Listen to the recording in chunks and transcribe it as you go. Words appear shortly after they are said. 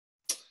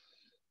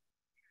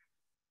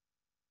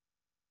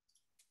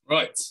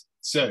Right,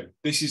 so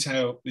this is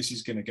how this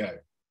is going to go.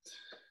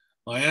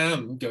 I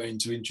am going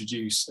to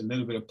introduce a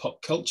little bit of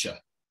pop culture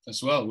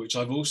as well, which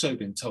I've also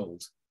been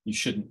told you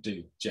shouldn't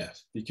do,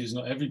 Geoff, because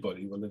not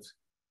everybody will have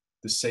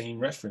the same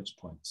reference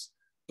points.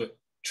 But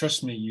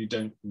trust me, you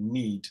don't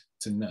need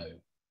to know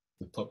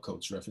the pop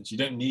culture reference. You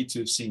don't need to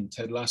have seen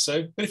Ted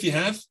Lasso, but if you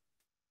have,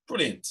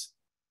 brilliant,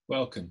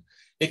 welcome.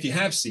 If you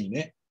have seen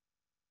it,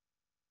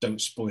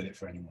 don't spoil it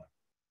for anyone.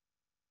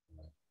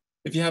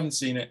 If you haven't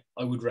seen it,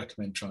 I would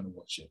recommend trying to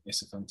watch it.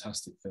 It's a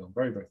fantastic film,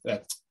 very,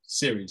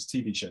 series,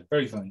 TV show,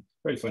 very funny,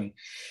 very funny.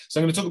 So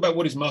I'm going to talk about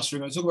what is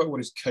mastering. I'm going to talk about what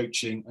is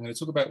coaching. I'm going to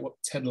talk about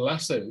what Ted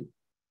Lasso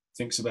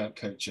thinks about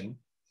coaching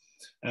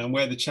and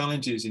where the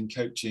challenges in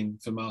coaching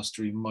for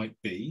mastery might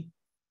be,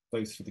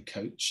 both for the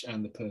coach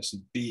and the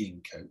person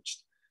being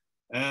coached.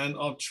 And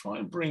I'll try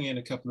and bring in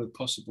a couple of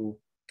possible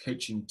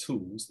coaching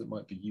tools that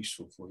might be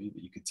useful for you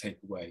that you could take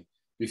away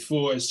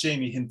before, as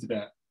Jamie hinted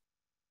at,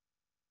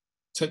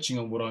 touching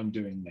on what I'm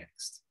doing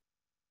next,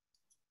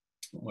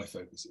 what my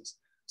focus is.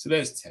 So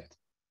there's Ted.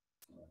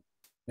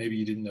 Maybe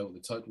you didn't know what the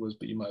title was,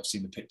 but you might have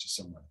seen the picture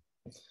somewhere.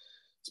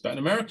 It's about an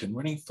American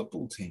running a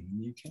football team in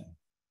the UK.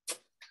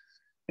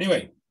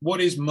 Anyway,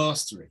 what is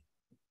mastery?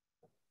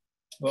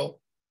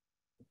 Well,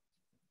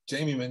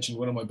 Jamie mentioned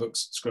one of my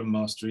books, Scrum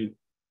Mastery,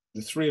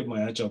 the three of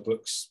my agile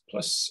books,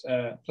 plus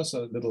a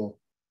little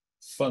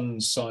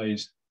fun side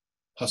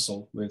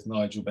hustle with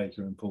Nigel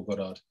Baker and Paul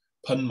Goddard,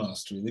 Pun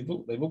Mastery. They've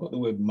all got the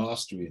word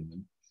mastery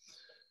in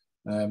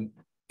them,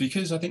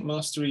 because I think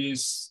mastery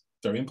is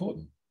very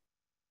important.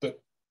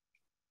 But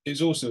it's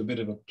also a bit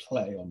of a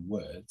play on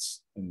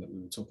words in that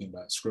we were talking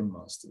about Scrum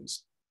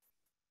Masters.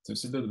 So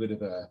it's a little bit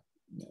of a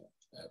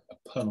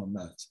pun on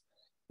that.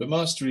 But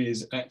mastery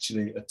is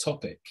actually a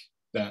topic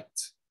that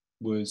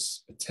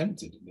was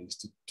attempted, at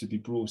least, to be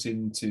brought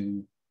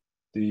into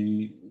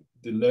the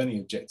learning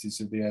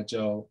objectives of the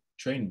agile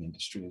training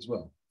industry as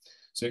well.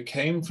 So it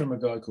came from a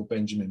guy called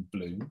Benjamin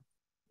Bloom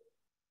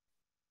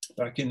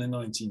back in the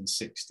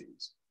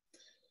 1960s.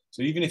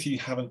 So even if you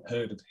haven't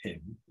heard of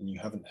him and you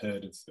haven't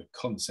heard of the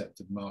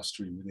concept of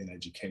mastery within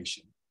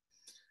education,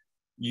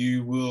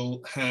 you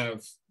will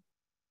have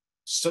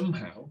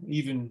somehow,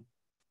 even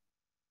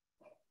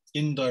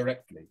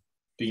indirectly,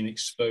 been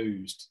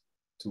exposed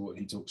to what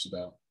he talks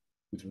about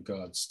with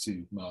regards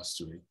to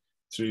mastery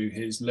through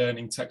his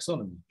learning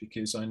taxonomy,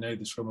 because I know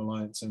the Scrum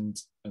Alliance and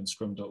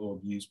Scrum.org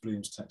use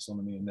Bloom's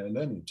taxonomy in their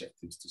learning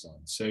objectives design.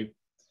 So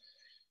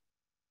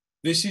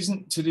this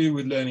isn't to do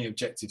with learning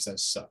objectives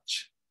as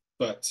such,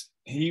 but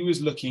he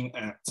was looking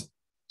at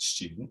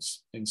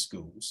students in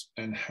schools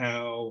and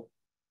how,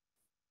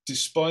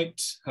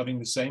 despite having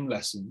the same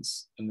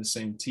lessons and the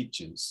same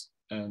teachers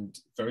and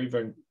very,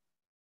 very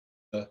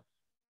the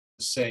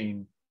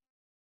same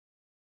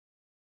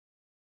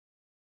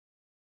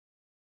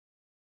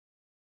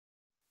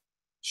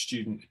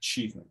student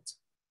achievement,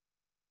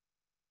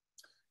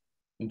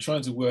 and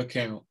trying to work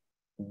out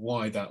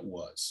why that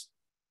was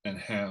and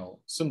how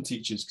some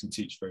teachers can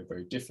teach very,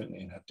 very differently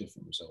and have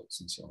different results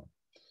and so on.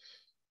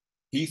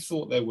 He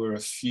thought there were a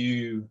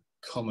few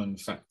common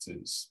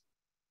factors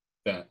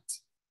that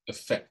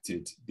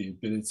affected the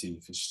ability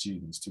for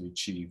students to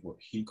achieve what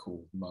he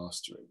called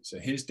mastery. So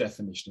his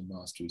definition of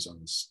mastery is on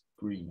the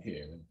screen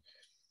here, and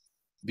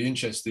be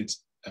interested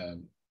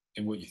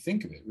in what you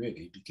think of it,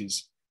 really,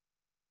 because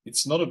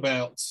it's not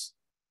about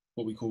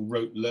what we call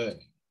rote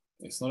learning.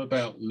 It's not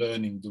about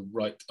learning the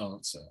right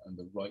answer and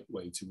the right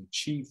way to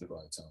achieve the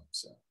right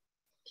answer.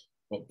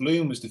 What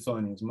Bloom was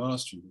defining as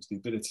mastery was the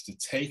ability to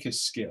take a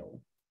skill,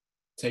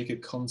 take a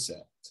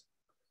concept,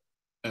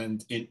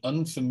 and in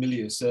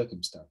unfamiliar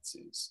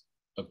circumstances,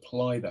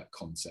 apply that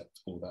concept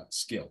or that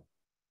skill.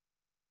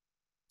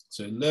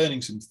 So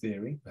learning some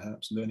theory,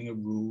 perhaps learning a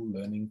rule,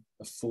 learning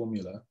a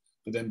formula,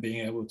 but then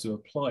being able to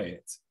apply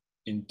it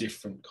in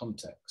different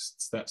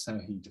contexts. That's how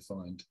he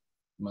defined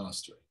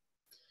mastery.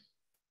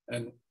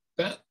 And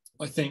that,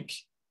 I think,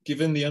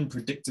 given the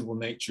unpredictable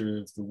nature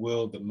of the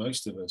world that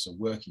most of us are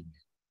working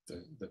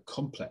in, the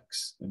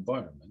complex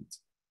environment,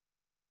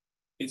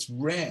 it's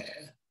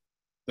rare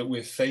that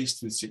we're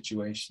faced with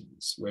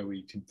situations where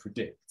we can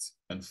predict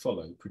and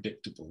follow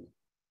predictable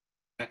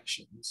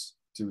actions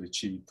to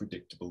achieve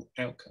predictable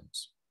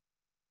outcomes.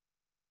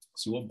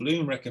 So what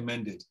Bloom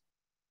recommended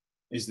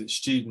is that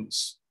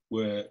students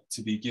were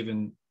to be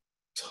given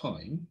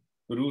time,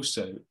 but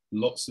also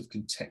lots of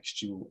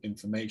contextual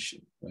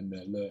information when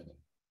they're learning.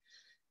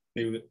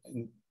 They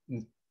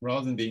were,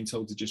 rather than being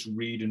told to just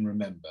read and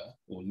remember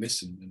or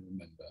listen and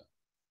remember,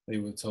 they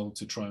were told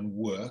to try and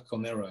work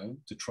on their own,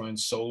 to try and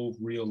solve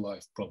real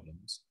life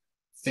problems,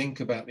 think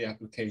about the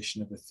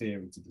application of the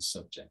theory to the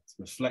subject,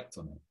 reflect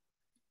on it.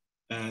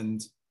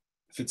 And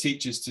for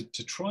teachers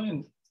to try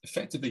and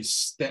effectively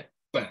step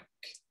back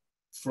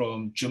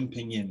from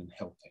jumping in and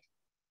helping.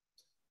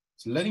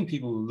 So letting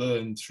people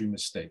learn through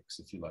mistakes,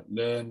 if you like,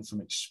 learn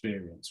from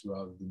experience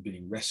rather than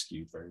being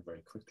rescued very,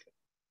 very quickly.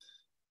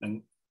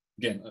 And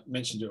again, I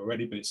mentioned it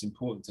already, but it's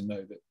important to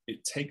know that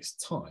it takes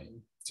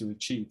time to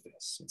achieve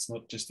this. It's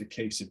not just a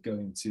case of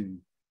going to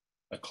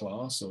a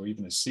class or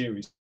even a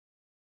series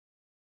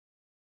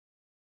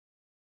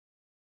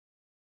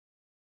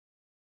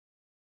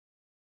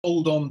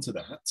hold on to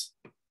that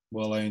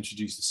while I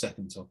introduce the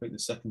second topic. The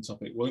second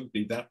topic won't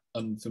be that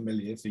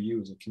unfamiliar for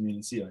you as a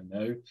community, I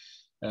know,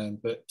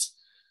 but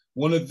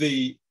one of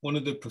the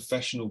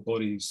professional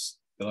bodies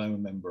that I'm a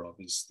member of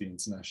is the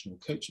International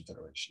Coaching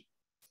Federation,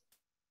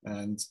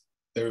 and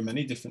there are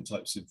many different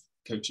types of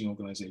coaching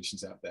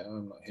organizations out there.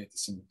 I'm not here to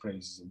sing the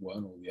praises of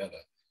one or the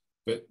other,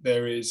 but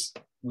there is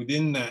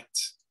within that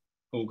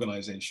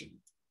organization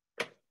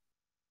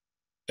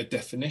a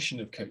definition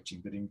of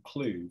coaching that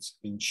includes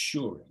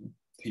ensuring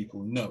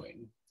people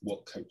knowing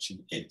what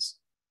coaching is.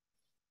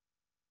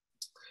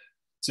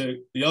 So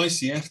the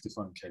ICF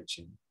defined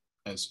coaching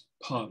as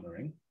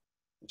partnering,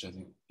 which I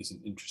think is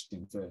an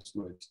interesting first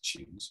word to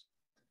choose,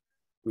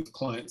 with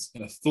clients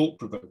in a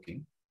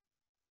thought-provoking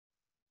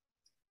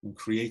and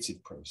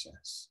creative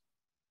process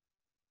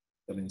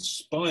that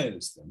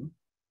inspires them,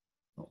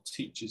 not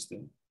teaches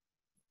them,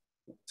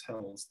 not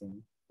tells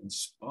them,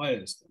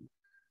 inspires them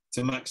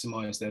to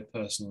maximize their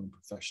personal and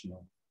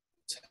professional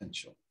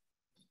potential.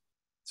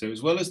 So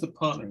as well as the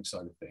partnering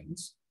side of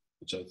things,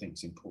 which I think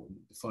is important,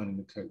 defining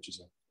the coach as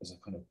a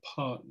kind of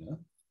partner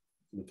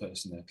for the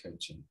person they're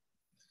coaching,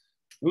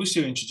 we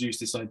also introduced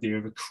this idea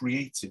of a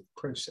creative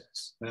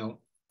process. Now,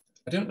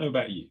 I don't know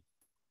about you,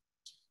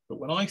 but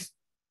when I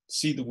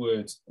see the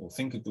word or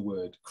think of the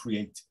word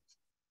creative,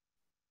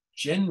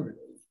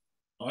 generally,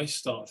 I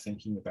start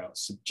thinking about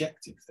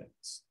subjective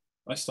things.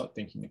 I start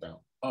thinking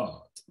about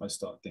art. I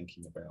start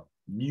thinking about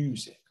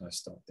music. I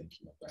start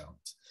thinking about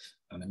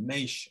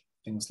animation,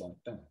 things like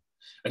that.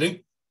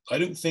 I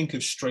don't think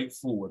of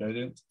straightforward. I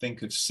don't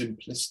think of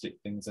simplistic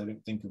things. I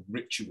don't think of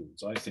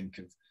rituals. I think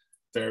of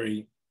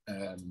very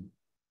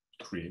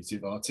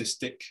creative,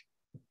 artistic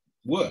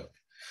work.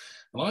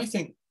 And I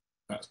think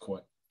that's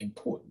quite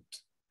important.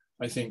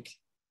 I think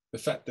the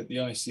fact that the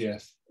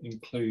ICF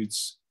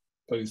includes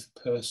both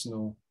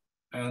personal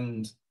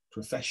and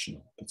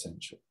professional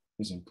potential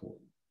is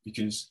important,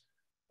 because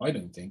I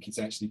don't think it's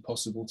actually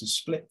possible to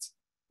split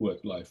work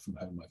life from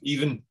home life.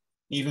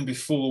 Even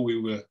before we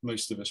were,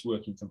 most of us,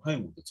 working from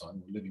home all the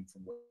time or living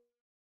from work.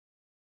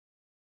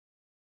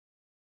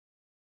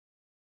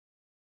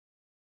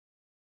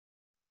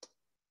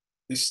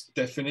 This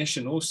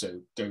definition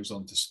also goes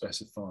on to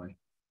specify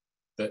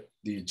that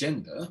the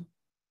agenda,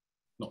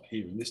 not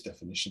here in this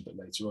definition, but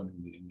later on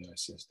in the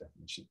ICF's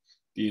definition,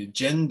 the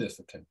agenda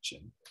for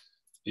coaching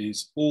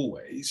is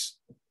always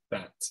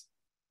that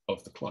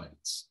of the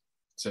clients.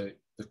 So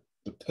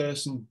the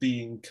person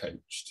being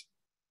coached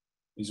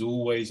is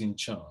always in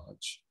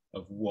charge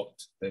of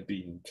what they're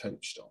being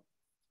coached on.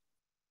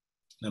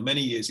 Now,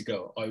 many years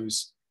ago, I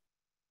was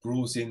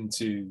brought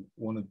into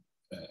one of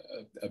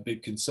a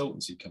big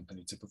consultancy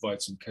company to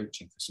provide some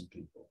coaching for some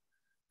people.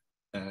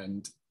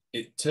 And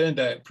it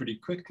turned out pretty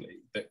quickly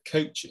that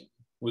coaching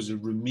was a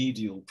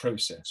remedial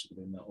process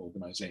within that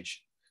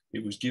organization.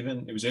 It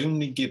was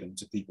only given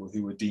to people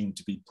who were deemed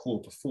to be poor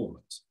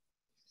performers.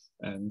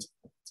 And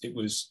it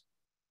was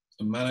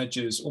a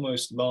manager's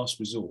almost last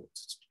resort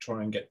to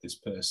try and get this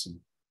person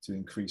to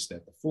increase their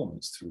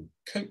performance through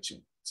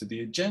coaching. So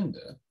the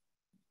agenda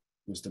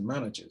was the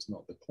managers,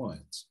 not the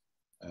clients.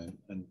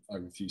 And I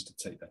refused to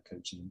take that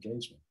coaching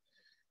engagement.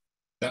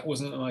 That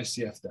wasn't an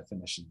ICF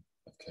definition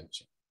of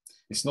coaching.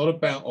 It's not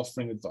about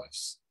offering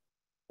advice,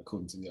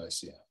 according to the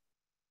ICF.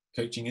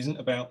 Coaching isn't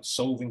about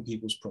solving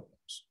people's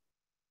problems.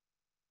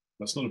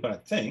 That's not a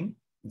bad thing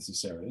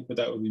necessarily, but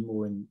that would be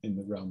more in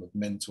the realm of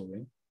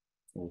mentoring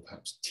or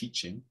perhaps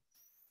teaching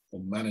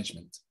or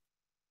management.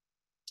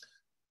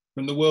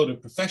 From the world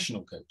of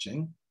professional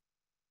coaching,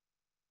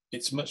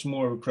 it's much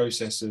more of a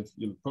process of,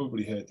 you've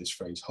probably heard this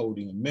phrase,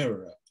 holding a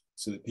mirror up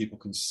so that people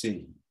can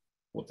see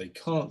what they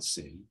can't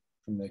see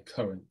from their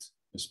current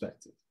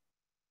perspective.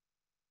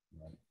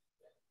 Right?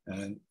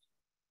 And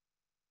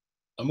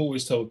I'm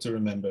always told to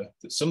remember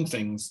that some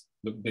things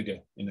look bigger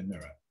in a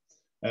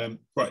mirror.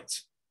 Right,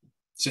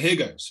 so here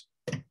goes.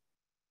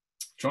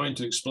 Trying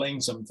to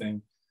explain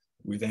something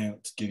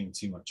without giving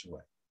too much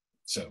away.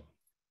 So,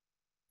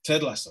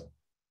 Ted Lasso,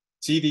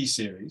 TV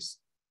series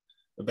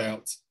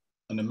about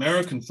an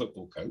American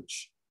football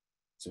coach,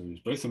 so he's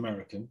both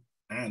American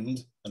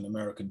and an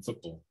American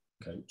football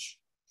coach,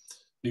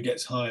 who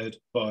gets hired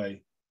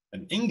by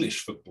an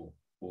English football,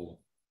 or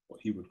what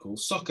he would call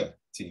soccer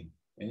team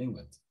in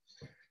England.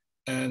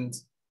 And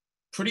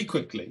pretty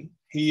quickly,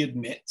 he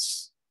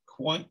admits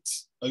quite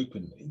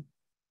openly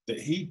that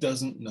he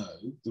doesn't know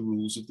the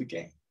rules of the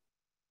game.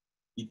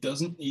 He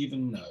doesn't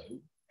even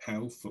know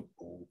how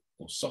football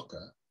or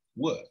soccer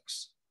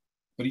works,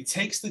 but he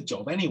takes the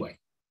job anyway.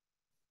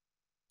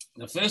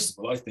 Now, first of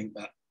all, I think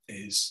that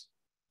is,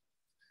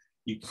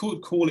 you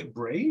could call it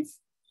brave,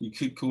 you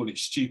could call it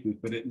stupid,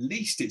 but at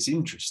least it's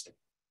interesting.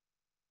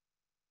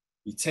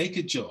 You take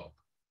a job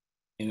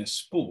in a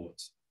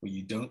sport where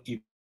you don't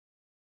even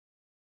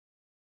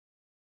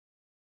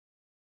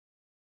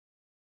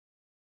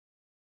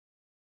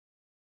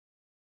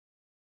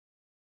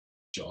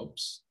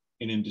jobs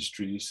in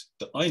industries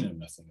that I know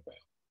nothing about.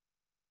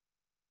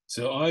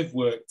 So I've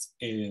worked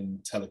in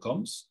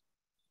telecoms,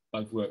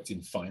 I've worked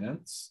in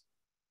finance,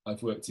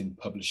 I've worked in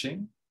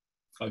publishing,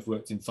 I've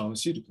worked in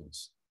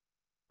pharmaceuticals.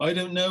 I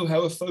don't know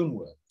how a phone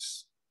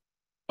works.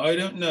 I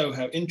don't know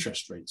how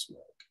interest rates work,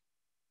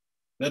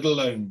 let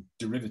alone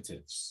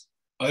derivatives.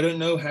 I don't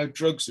know how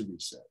drugs are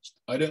researched.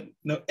 I don't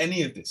know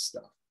any of this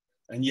stuff.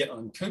 And yet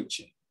I'm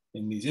coaching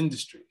in these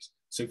industries.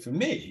 So for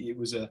me, it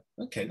was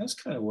okay, that's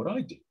kind of what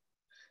I do.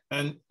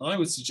 And I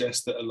would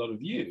suggest that a lot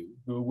of you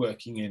who are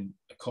working in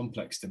a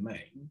complex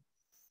domain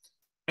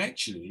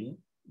actually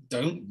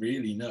don't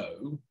really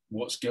know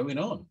what's going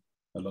on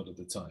a lot of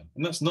the time.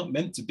 And that's not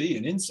meant to be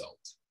an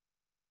insult.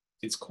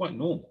 It's quite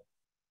normal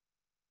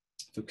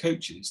for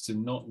coaches to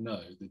not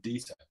know the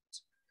details.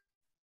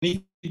 And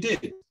if you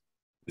did,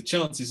 the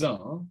chances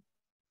are,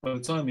 by the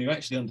time you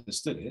actually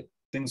understood it,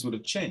 things would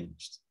have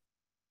changed.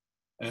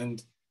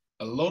 And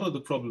a lot of the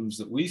problems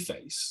that we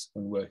face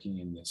when working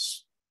in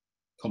this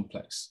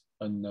complex,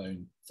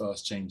 unknown,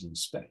 fast-changing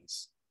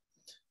space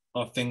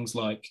are things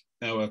like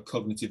our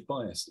cognitive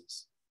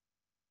biases,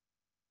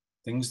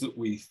 things that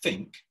we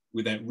think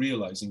without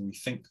realizing we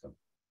think them,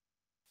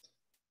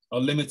 our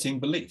limiting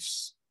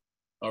beliefs,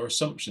 our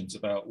assumptions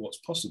about what's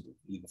possible,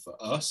 either for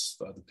us,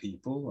 for other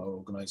people, our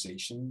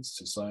organizations,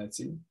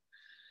 society,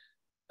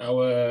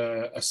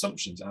 our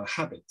assumptions, our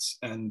habits,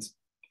 and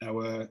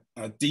our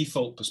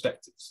default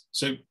perspectives.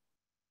 So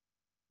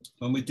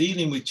when we're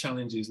dealing with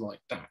challenges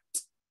like that,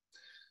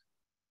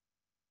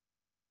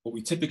 what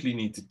we typically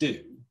need to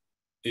do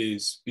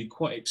is be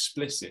quite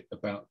explicit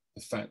about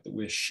the fact that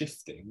we're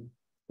shifting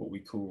what we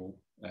call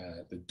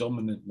the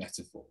dominant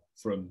metaphor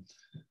from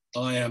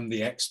I am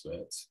the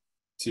expert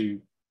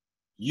to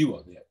you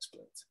are the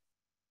expert.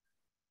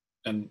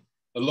 And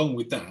along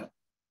with that,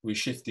 we're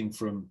shifting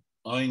from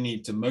I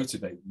need to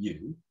motivate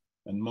you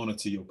and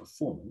monitor your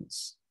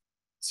performance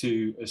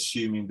to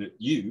assuming that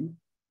you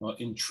are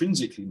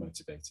intrinsically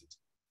motivated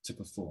to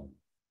perform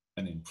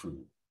and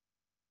improve.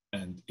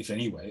 And if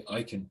any way,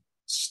 I can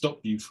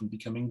stop you from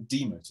becoming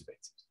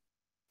demotivated.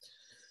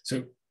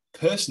 So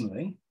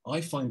personally,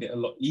 I find it a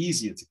lot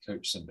easier to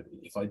coach somebody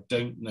if I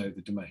don't know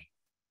the domain.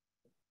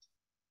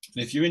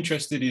 And if you're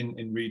interested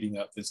in reading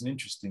up, there's an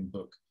interesting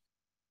book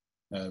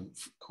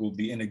called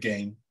The Inner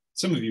Game.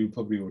 Some of you have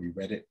probably already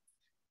read it,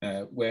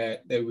 where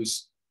there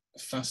was a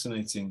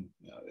fascinating,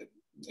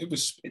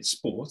 it's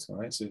sport, all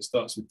right? So it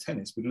starts with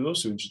tennis, but it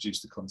also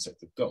introduced the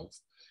concept of golf,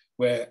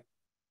 where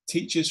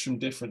teachers from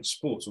different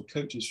sports or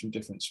coaches from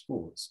different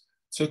sports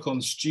took on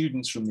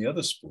students from the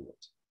other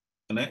sport,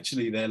 and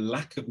actually their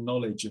lack of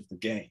knowledge of the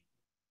game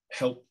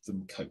helped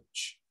them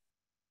coach.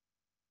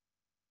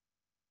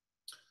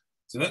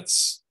 So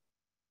that's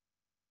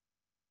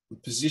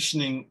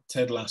positioning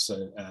Ted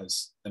Lasso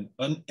as an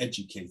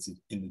uneducated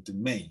in the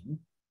domain,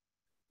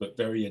 but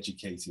very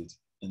educated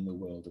in the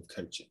world of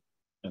coaching,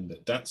 and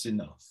that's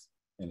enough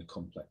in a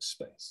complex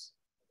space.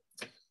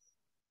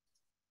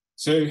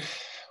 So a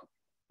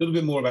little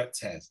bit more about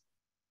Ted.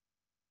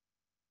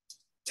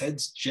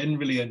 Ted's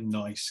generally a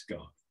nice guy.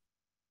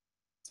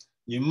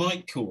 You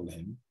might call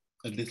him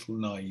a little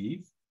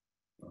naive,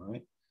 all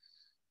right?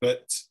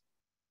 But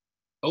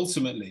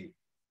ultimately,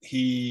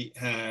 he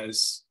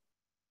has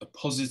a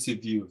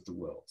positive view of the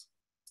world.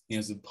 He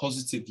has a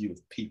positive view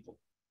of people.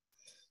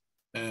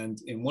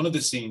 And in one of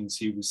the scenes,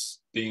 he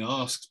was being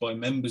asked by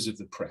members of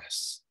the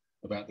press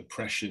about the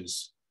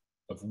pressures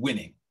of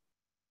winning.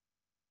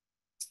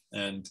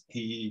 And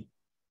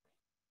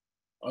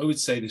I would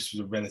say this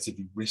was a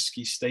relatively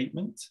risky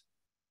statement,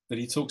 that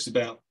he talks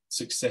about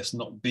success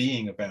not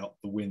being about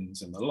the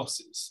wins and the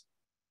losses,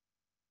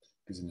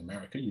 because in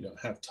America, you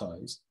don't have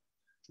ties,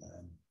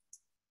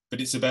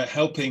 but it's about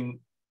helping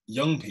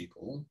young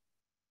people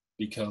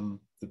become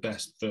the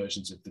best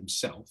versions of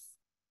themselves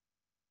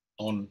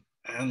on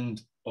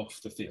and off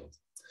the field.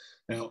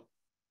 Now,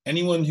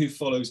 anyone who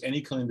follows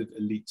any kind of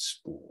elite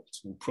sport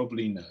will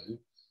probably know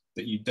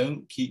that you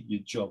don't keep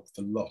your job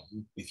for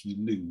long if you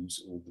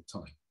lose all the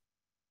time.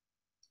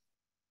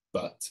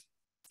 But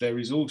there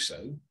is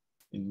also,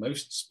 in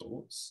most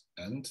sports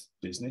and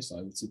business,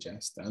 I would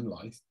suggest, and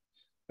life,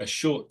 a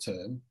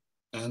short-term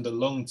and a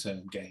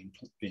long-term game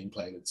being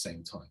played at the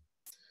same time.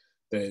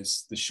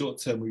 There's the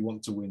short-term, we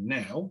want to win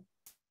now,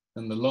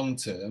 and the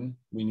long-term,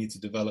 we need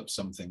to develop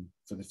something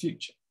for the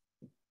future.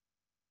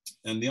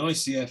 And the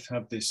ICF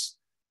have this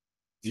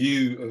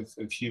view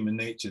of human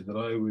nature that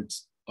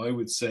I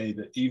would say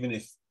that even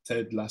if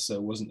Ted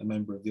Lasso wasn't a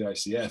member of the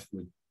ICF,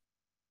 would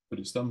put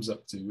his thumbs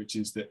up to, which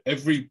is that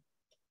every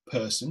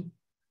person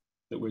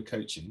that we're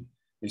coaching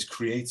is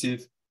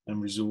creative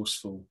and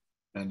resourceful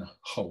and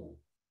whole.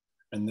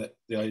 And that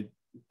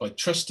by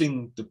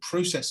trusting the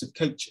process of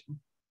coaching,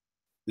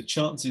 the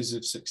chances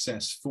of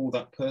success for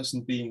that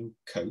person being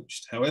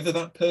coached, however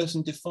that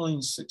person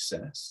defines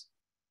success,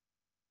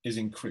 is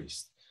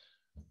increased.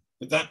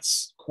 But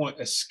that's quite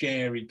a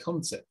scary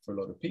concept for a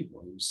lot of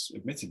people. It was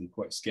admittedly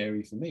quite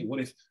scary for me. What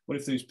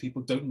if those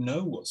people don't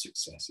know what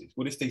success is?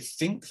 What if they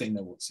think they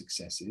know what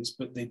success is,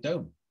 but they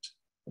don't?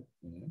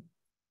 You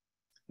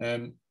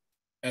know?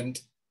 And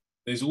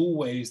there's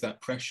always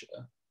that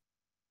pressure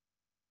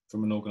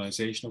from an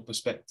organizational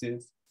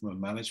perspective, from a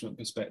management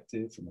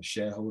perspective, from a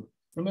shareholder,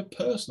 from a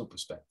personal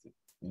perspective.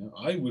 You know,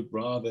 I would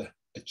rather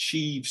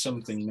achieve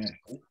something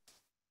now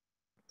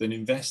than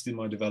invest in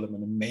my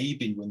development and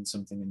maybe win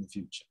something in the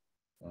future.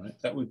 All right,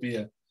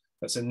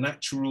 that's a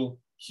natural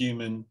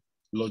human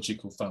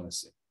logical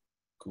fallacy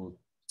called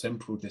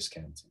temporal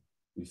discounting.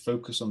 We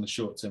focus on the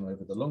short term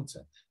over the long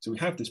term. So we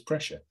have this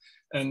pressure.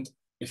 And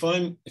if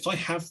I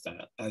have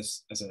that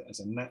as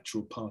a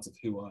natural part of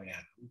who I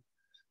am,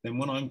 then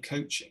when I'm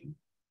coaching,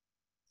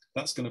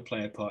 that's going to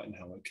play a part in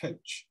how I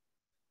coach.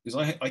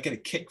 Because I get a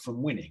kick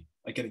from winning.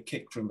 I get a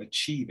kick from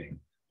achieving.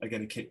 I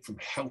get a kick from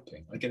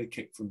helping. I get a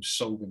kick from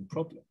solving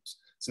problems.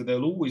 So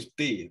there'll always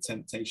be a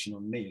temptation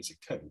on me as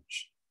a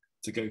coach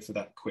to go for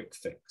that quick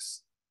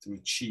fix, to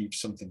achieve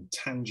something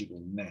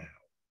tangible now.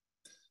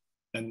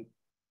 And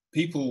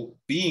people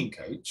being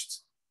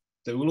coached,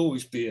 there will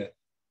always be a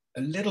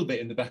little bit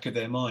in the back of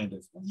their mind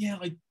of, well, yeah,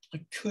 I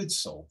could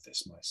solve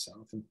this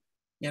myself. And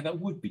yeah, that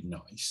would be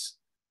nice.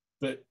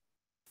 But,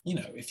 you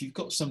know, if you've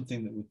got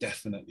something that would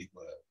definitely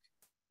work,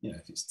 you know,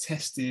 if it's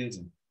tested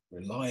and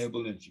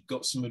reliable, and if you've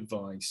got some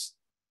advice,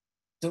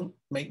 don't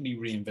make me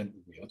reinvent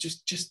the wheel.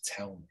 Just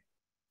tell me.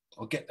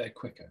 I'll get there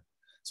quicker.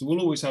 So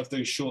we'll always have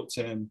those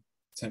short-term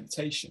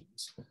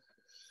temptations.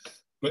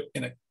 But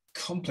in a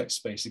complex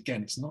space,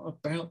 again, it's not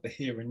about the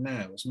here and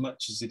now as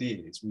much as it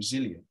is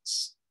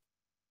resilience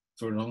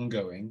for an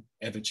ongoing,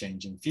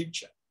 ever-changing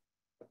future.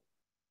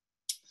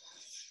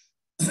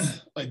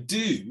 I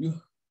do,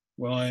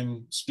 when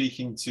I'm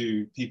speaking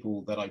to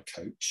people that I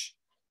coach,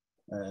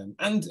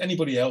 and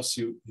anybody else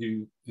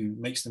who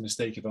makes the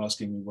mistake of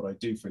asking me what I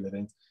do for a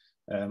living,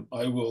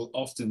 I will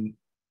often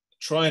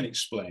try and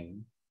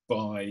explain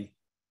by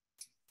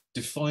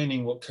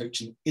defining what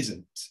coaching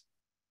isn't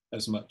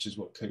as much as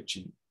what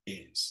coaching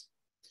is.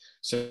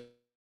 So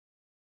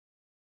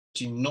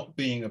not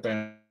being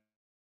about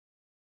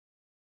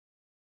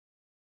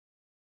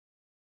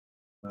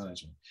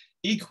management.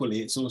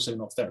 Equally, it's also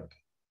not therapy.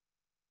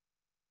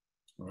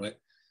 All right.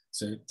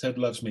 So Ted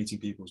loves meeting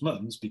people's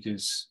mums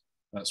because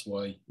that's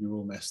why you're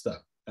all messed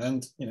up.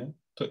 And, you know,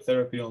 put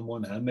therapy on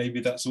one hand,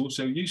 maybe that's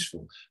also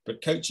useful,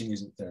 but coaching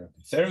isn't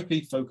therapy.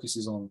 Therapy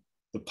focuses on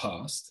the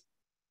past,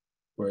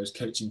 whereas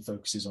coaching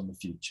focuses on the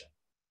future.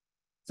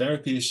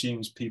 Therapy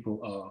assumes people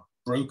are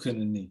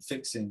broken and need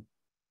fixing.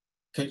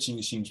 Coaching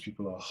assumes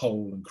people are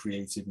whole and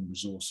creative and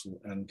resourceful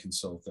and can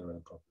solve their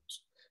own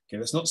problems. Okay,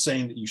 that's not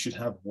saying that you should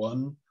have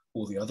one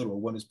or the other, or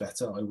one is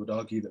better. I would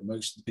argue that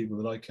most of the people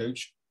that I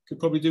coach could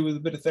probably do with a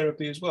bit of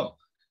therapy as well.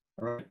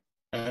 All right.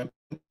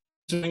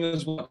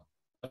 As well.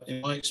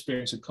 In my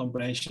experience, a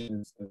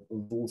combination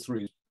of all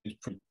three is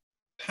pretty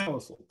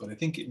powerful, but I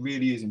think it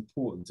really is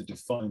important to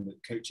define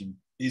that coaching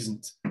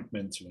isn't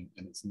mentoring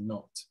and it's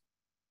not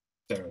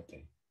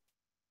therapy.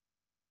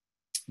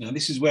 Now,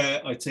 this is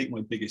where I take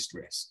my biggest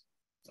risk.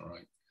 All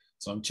right.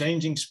 So I'm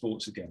changing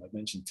sports again. I've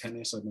mentioned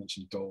tennis, I've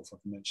mentioned golf, I've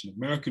mentioned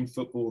American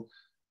football,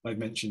 I've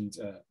mentioned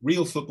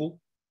real football,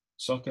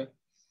 soccer.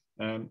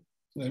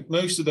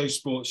 Most of those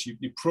sports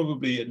you're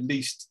probably at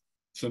least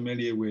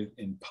familiar with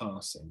in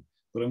passing,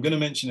 but I'm going to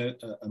mention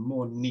a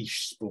more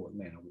niche sport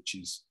now, which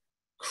is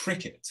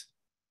cricket.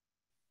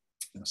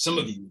 Now, some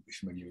of you will be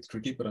familiar with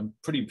cricket, but I'm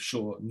pretty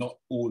sure not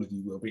all of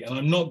you will be. And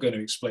I'm not going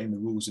to explain the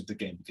rules of the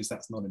game because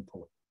that's not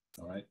important.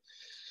 All right.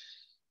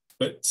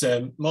 But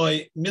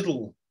my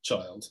middle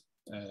child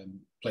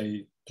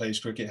plays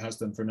cricket, has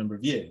done for a number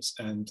of years.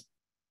 And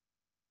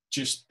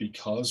just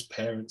because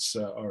parents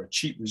are a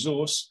cheap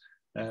resource,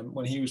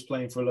 when he was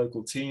playing for a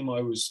local team,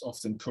 I was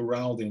often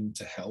corralled in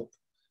to help.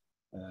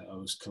 I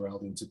was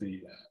corralled in to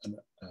be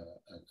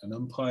an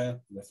umpire,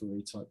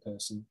 referee type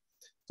person,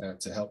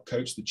 to help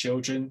coach the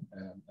children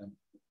and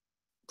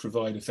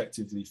provide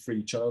effectively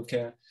free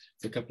childcare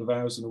for a couple of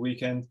hours on the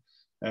weekend.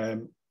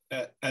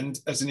 And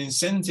as an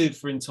incentive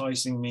for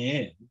enticing me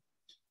in,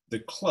 the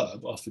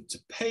club offered to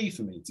pay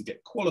for me to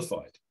get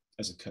qualified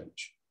as a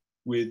coach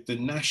with the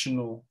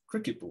National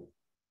Cricket Board.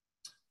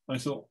 I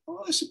thought,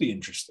 oh, this would be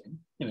interesting.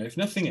 You know, if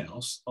nothing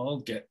else, I'll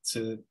get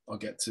to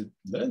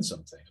learn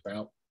something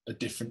about a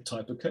different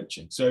type of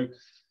coaching. So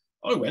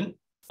I went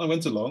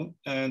along,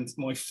 and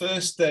my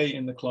first day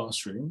in the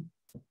classroom,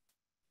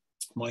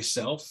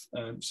 myself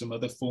and some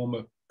other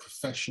former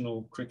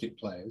professional cricket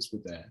players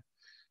were there,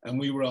 and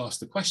we were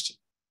asked a question.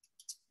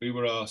 We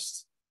were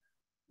asked,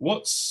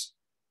 what's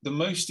the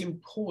most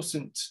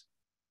important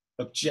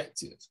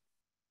objective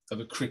of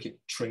a cricket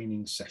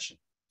training session?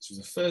 This was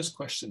the first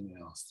question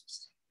they asked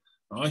us.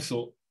 And I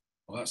thought,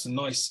 well, that's a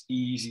nice,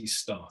 easy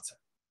starter,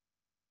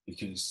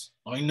 because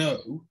I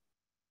know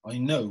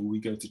we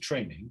go to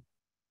training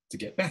to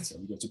get better.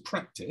 We go to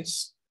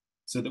practice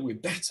so that we're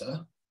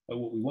better at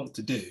what we want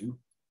to do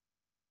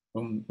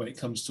when it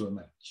comes to a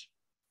match.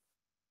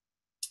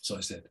 So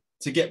I said,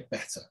 to get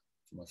better.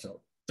 And I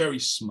felt very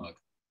smug.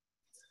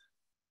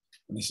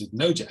 And he said,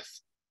 no, Geoff,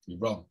 you're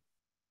wrong.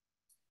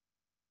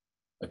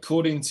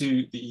 According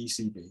to the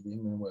ECB, the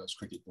England and Wales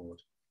Cricket Board,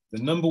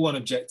 the number one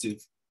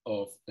objective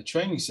of a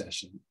training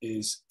session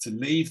is to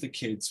leave the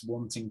kids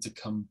wanting to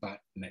come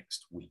back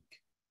next week.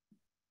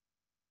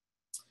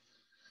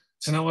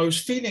 So now I was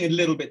feeling a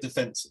little bit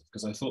defensive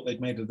because I thought they'd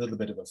made a little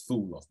bit of a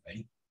fool of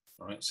me.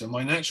 All right. So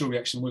my natural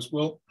reaction was,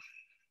 well,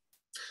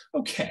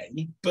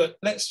 okay, but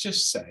let's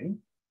just say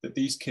that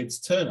these kids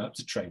turn up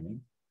to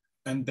training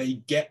and they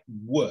get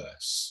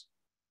worse,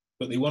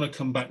 but they want to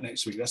come back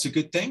next week. That's a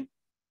good thing?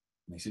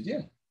 And they said,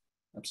 yeah,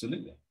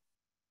 absolutely.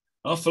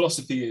 Our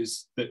philosophy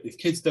is that if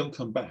kids don't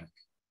come back,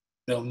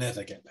 they'll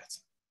never get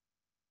better.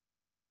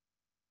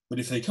 But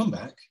if they come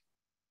back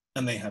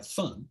and they have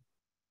fun,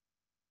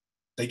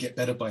 they get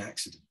better by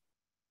accident.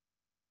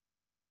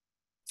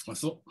 I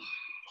thought,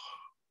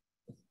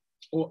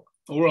 all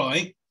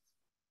right,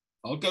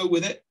 I'll go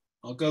with it.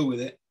 I'll go with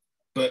it.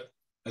 But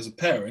as a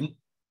parent,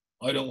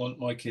 I don't want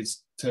my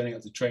kids turning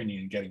up to training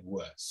and getting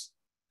worse.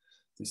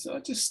 So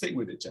just stick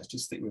with it, Jeff.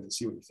 Just stick with it.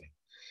 See what you think.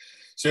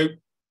 So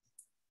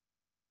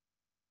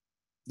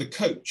the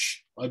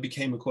coach, I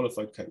became a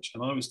qualified coach,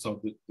 and I was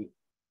told that the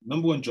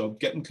number one job,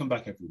 get them come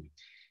back every week.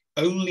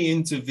 Only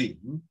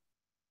intervene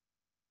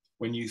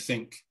when you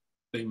think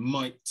they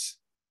might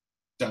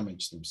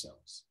damage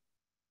themselves.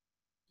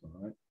 All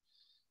right.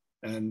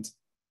 And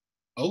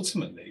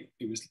ultimately,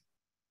 it was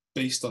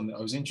based on, I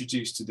was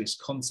introduced to this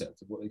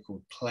concept of what they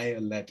called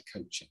player-led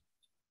coaching.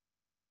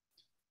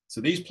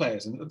 So these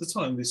players, and at the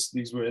time,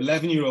 these were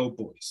 11-year-old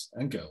boys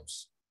and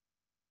girls.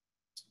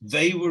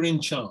 They were in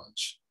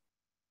charge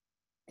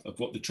of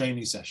what the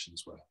training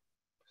sessions were. It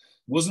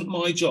wasn't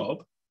my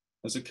job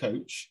as a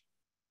coach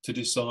to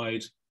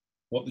decide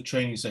what the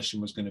training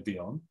session was going to be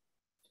on.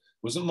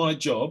 It wasn't my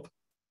job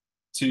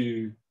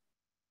to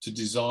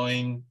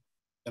design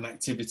an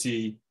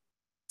activity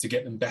to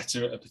get them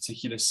better at a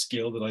particular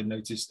skill that I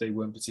noticed they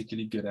weren't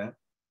particularly good at.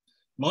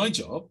 My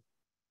job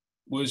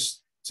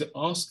was to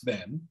ask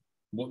them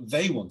what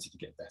they wanted to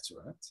get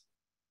better at,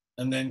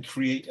 and then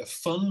create a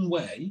fun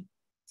way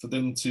for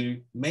them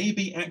to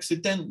maybe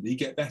accidentally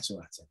get better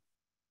at it.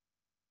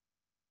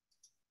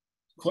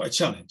 Quite a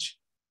challenge.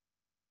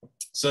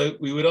 So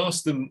we would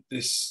ask them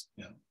this,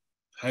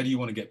 how do you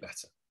want to get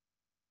better?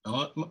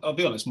 I'll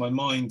be honest, my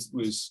mind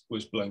was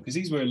blown because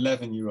these were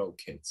 11-year-old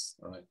kids,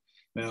 right?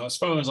 Now, as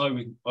far as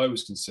I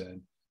was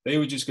concerned, they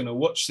were just going to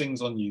watch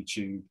things on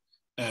YouTube,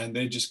 and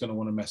they're just going to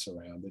want to mess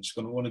around. They're just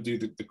going to want to do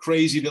the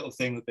crazy little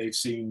thing that they've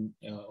seen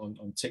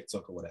on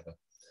TikTok or whatever.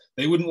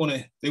 They wouldn't want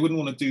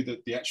to do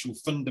the actual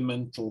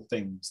fundamental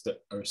things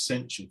that are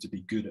essential to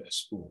be good at a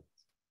sport.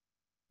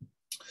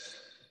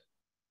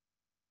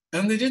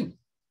 And they didn't.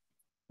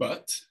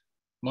 But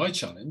my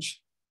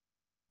challenge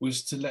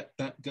was to let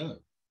that go.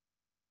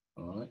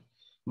 All right.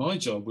 My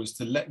job was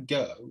to let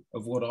go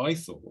of what I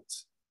thought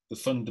the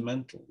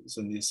fundamentals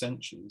and the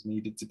essentials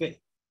needed to be.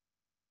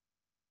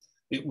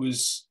 It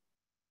was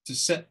to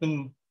set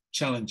them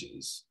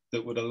challenges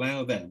that would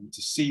allow them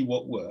to see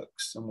what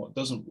works and what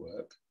doesn't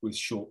work with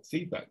short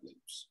feedback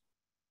loops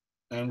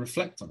and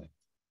reflect on it.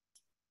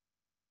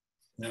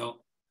 Now,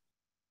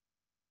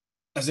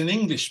 as an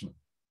Englishman,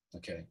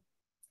 okay,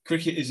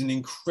 cricket is an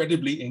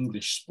incredibly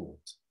English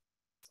sport.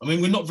 I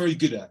mean, we're not very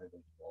good at it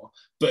anymore,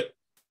 but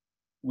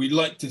we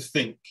like to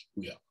think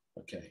we are,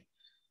 okay?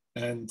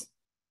 And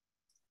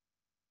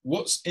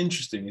what's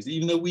interesting is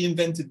even though we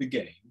invented the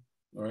game,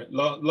 all right,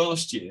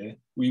 last year,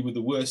 we were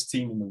the worst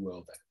team in the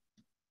world at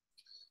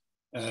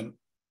it.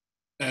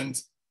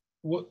 And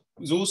what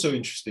was also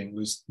interesting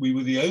was we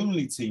were the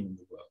only team in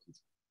the world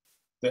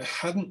that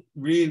hadn't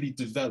really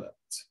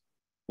developed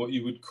what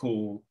you would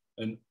call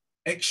an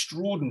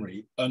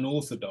extraordinary,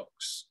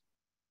 unorthodox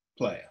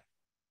player.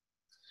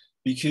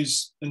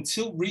 Because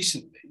until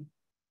recently,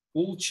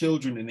 all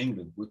children in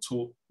England were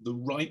taught the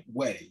right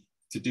way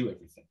to do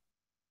everything,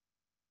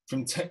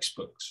 from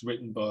textbooks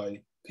written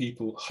by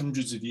people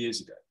hundreds of years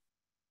ago,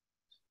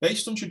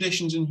 based on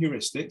traditions and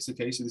heuristics.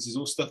 Okay, so this is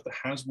all stuff that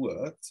has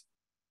worked,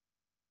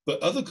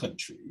 but other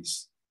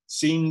countries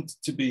seemed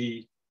to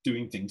be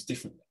doing things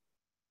differently.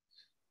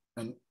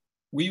 And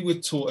we were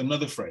taught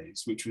another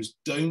phrase, which was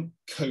don't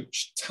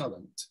coach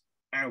talent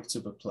out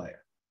of a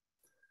player.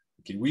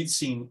 Okay, we'd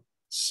seen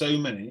so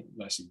many,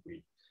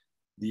 actually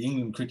the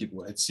England Cricket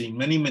Board had seen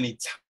many, many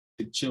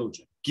talented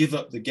children give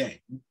up the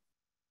game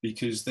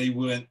because they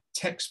weren't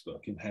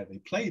textbook in how they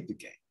played the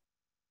game.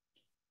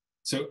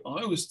 So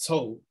I was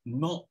told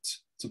not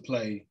to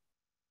play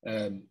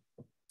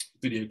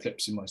video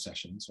clips in my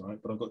sessions, right?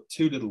 But I've got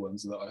two little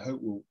ones that I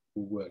hope will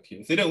work here.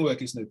 If they don't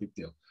work, it's no big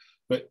deal.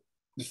 But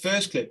the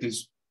first clip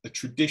is a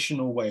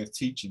traditional way of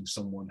teaching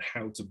someone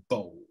how to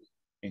bowl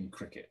in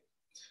cricket.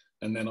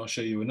 And then I'll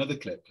show you another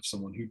clip of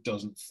someone who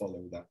doesn't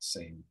follow that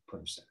same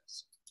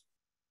process.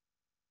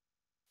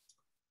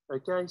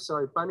 Okay,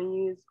 so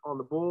bunny ears on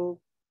the ball.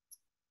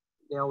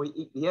 Now we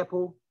eat the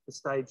apple for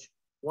stage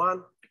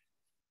 1.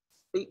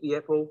 Eat the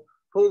apple,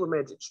 pull the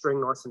magic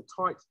string nice and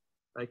tight.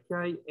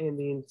 Okay, and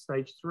then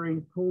stage 3,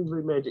 pull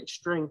the magic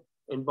string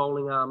and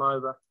bowling arm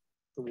over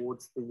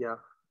towards the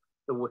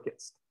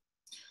wickets.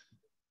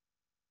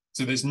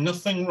 So there's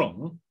nothing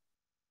wrong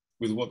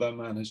with what that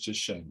man has just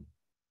shown.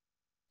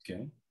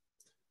 Okay,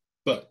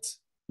 but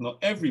not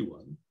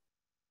everyone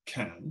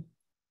can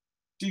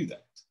do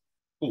that.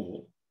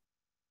 Or,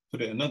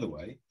 put it another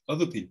way,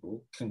 other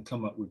people can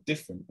come up with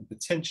different and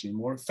potentially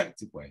more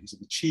effective ways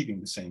of achieving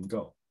the same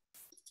goal.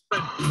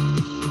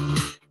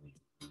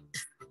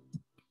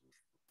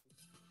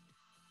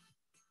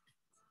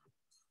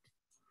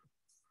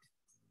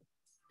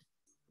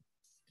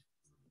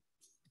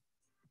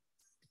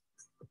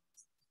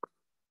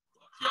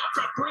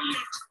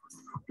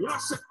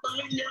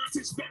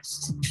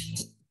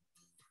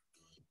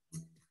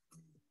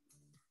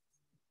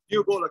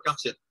 New ball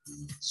gotcha.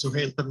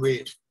 Suhail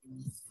Tanweer.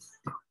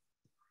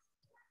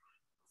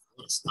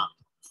 What a start.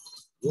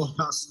 What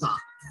a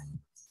start.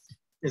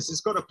 Yes,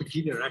 it's got a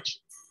peculiar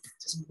action.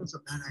 Just because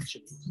of that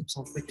action, it keeps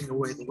on picking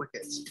away the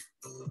wickets.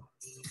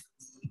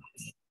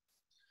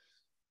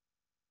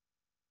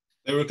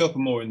 There were a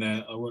couple more in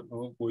there. I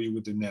won't bore you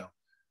with them now.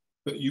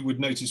 But you would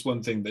notice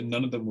one thing, that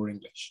none of them were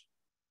English.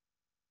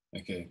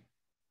 Okay.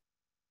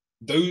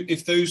 Though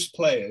if those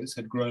players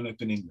had grown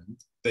up in England,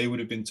 they would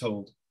have been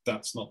told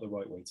that's not the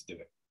right way to do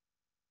it.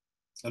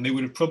 And they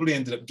would have probably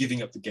ended up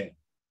giving up the game.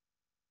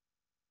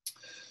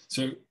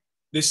 So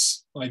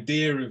this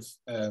idea of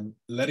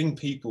letting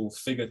people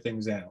figure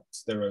things out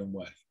their own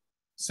way,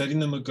 setting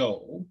them a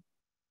goal,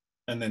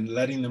 and then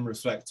letting them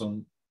reflect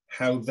on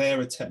how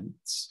their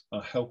attempts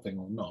are helping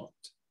or not,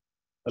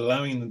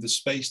 allowing them the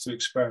space to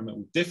experiment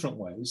with different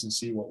ways and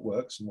see what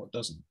works and what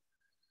doesn't,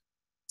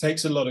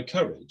 takes a lot of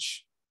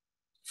courage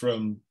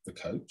from the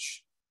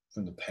coach,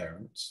 from the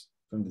parents,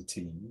 from the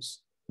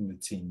teams, from the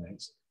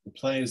teammates, the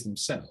players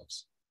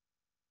themselves.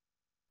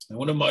 And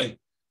one of my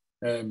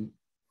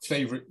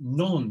favorite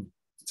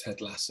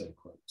non-Ted Lasso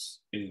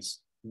quotes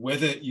is,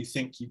 whether you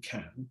think you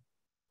can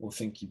or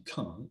think you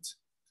can't,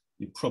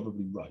 you're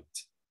probably right.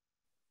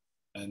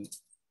 And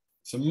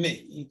for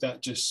me,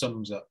 that just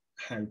sums up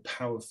how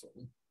powerful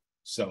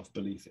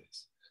self-belief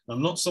is.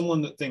 I'm not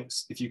someone that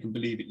thinks if you can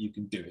believe it, you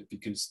can do it,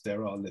 because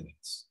there are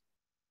limits.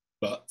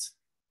 But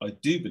I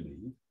do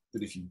believe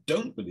that if you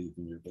don't believe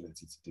in your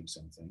ability to do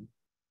something,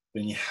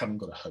 then you haven't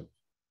got a hope.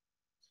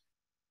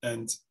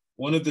 And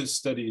one of the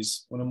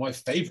studies, one of my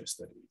favorite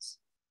studies,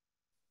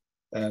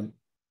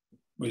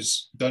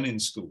 was done in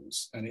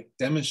schools, and it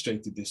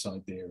demonstrated this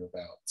idea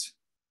about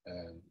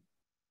an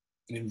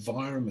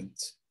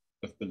environment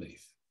of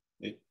belief.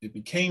 It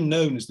became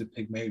known as the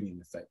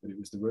Pygmalion effect, but it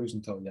was the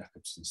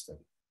Rosenthal-Jakobson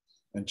study.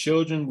 And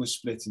children were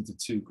split into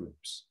two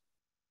groups.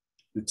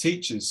 The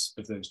teachers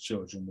of those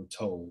children were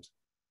told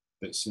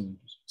that some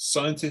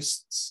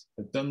scientists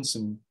had done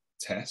some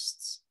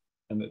tests,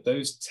 and that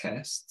those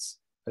tests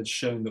had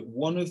shown that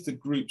one of the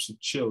groups of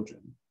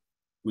children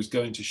was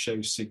going to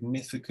show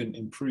significant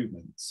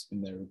improvements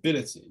in their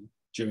ability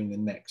during the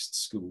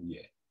next school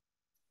year.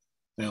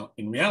 Now,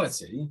 in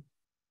reality,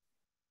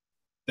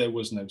 there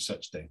was no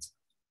such data.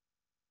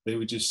 They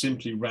were just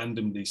simply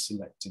randomly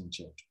selecting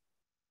children.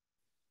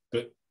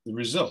 But the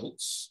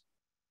results,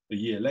 a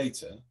year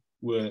later,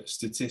 were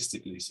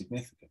statistically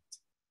significant.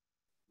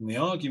 And the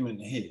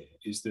argument here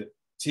is that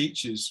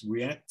teachers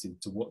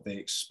reacted to what they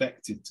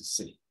expected to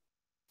see.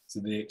 So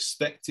they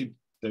expected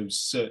those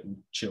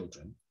certain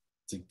children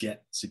to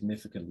get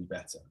significantly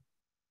better.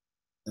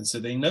 And so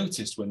they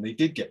noticed when they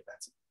did get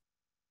better,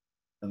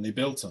 and they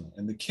built on it.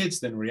 And the kids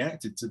then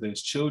reacted to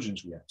those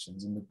children's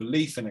reactions, and the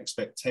belief and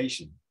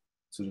expectation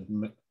sort of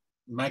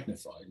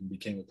magnified and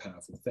became a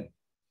powerful thing.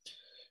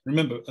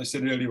 Remember, I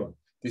said earlier on,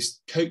 this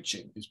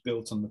coaching is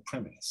built on the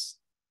premise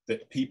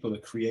that people are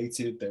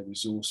creative, they're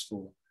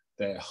resourceful,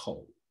 they're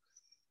whole.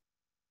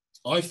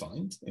 I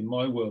find in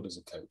my world as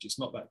a coach, it's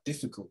not that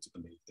difficult to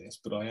believe this,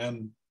 but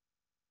I'm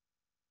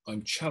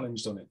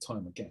challenged on it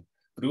time again.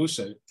 But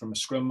also from a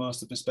Scrum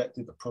Master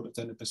perspective, a product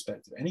owner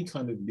perspective, any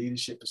kind of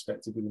leadership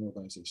perspective within an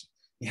organization,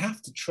 you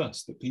have to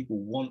trust that people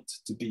want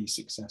to be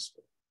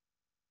successful.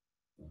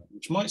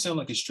 Which might sound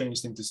like a strange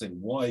thing to say.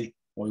 Why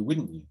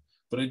wouldn't you?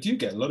 But I do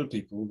get a lot of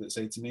people that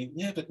say to me,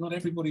 yeah, but not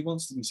everybody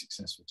wants to be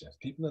successful, Geoff.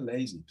 People are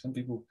lazy. Some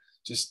people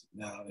just,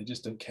 no, they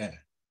just don't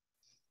care.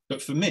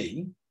 But for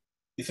me,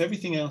 if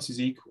everything else is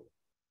equal,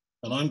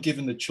 and I'm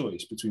given the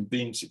choice between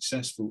being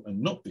successful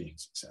and not being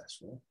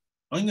successful,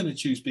 I'm going to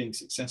choose being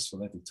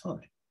successful every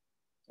time,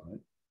 right?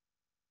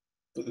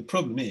 But the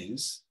problem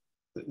is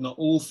that not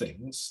all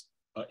things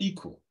are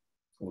equal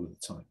all of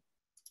the time.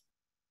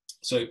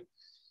 So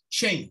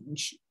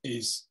change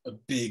is a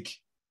big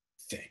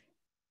thing,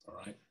 all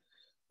right?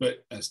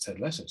 But as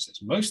Ted Lasso says,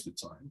 most of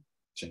the time,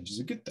 change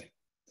is a good thing.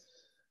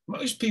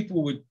 Most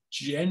people would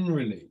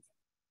generally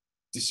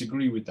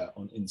disagree with that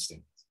on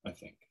instinct, I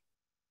think.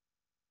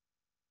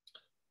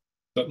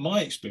 But my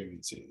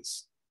experience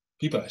is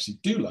people actually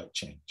do like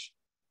change.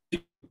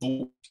 People are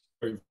bored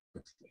very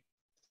quickly.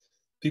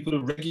 People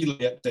are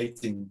regularly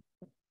updating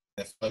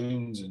their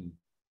phones and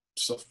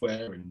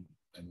software and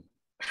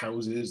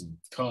houses and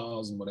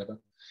cars and whatever.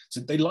 So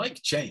they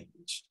like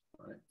change,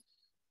 right?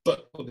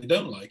 But what they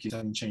don't like is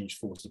having change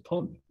forced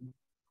upon them,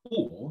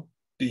 or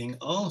being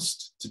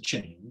asked to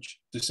change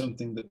to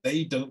something that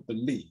they don't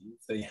believe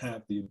they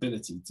have the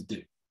ability to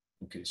do.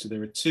 Okay, so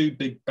there are two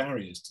big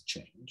barriers to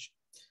change,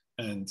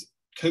 and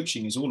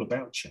coaching is all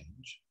about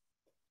change.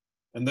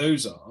 And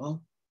those are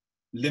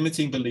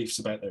limiting beliefs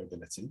about their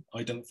ability.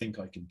 I don't think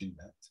I can do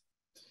that.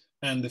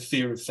 And the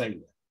fear of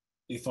failure.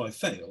 If I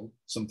fail,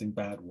 something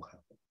bad will happen.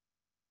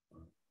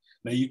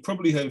 Now, you've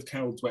probably heard of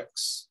Carol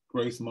Dweck's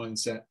growth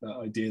mindset, that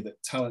idea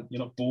that talent, you're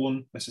not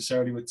born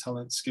necessarily with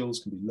talent, skills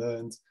can be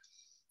learned,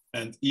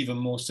 and even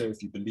more so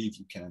if you believe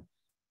you can.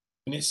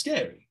 And it's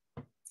scary.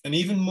 And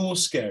even more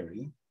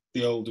scary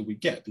the older we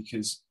get,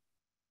 because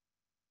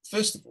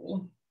first of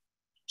all,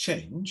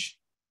 change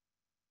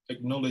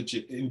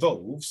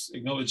involves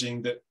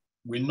acknowledging that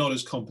we're not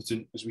as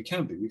competent as we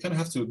can be. We kind of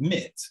have to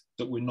admit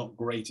that we're not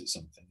great at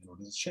something in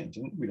order to change.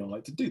 And we don't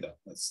like to do that.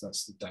 That's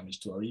the damage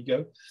to our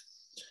ego.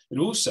 It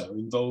also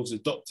involves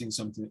adopting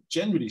something that,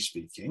 generally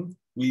speaking,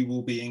 we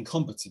will be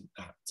incompetent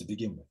at to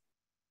begin with.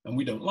 And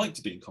we don't like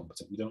to be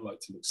incompetent. We don't like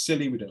to look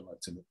silly. We don't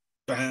like to look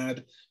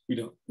bad.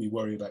 We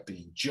worry about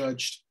being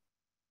judged.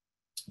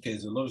 Okay,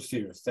 there's a lot of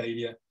fear of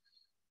failure,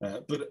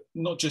 but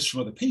not just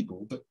from other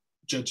people, but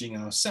judging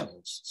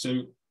ourselves.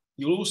 So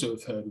you'll also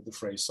have heard of the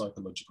phrase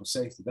psychological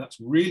safety. That's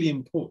really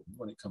important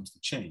when it comes to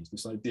change.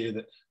 This idea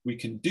that we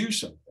can do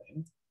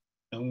something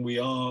and we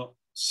are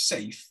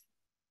safe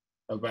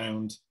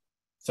around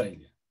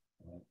failure.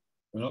 Right?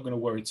 We're not going to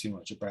worry too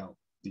much about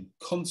the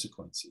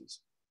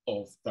consequences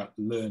of that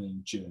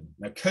learning journey.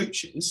 Now,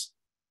 coaches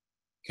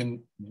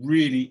can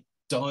really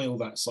dial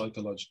that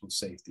psychological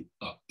safety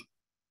up.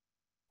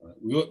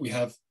 Right? We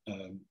have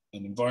an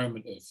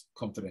environment of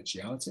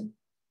confidentiality.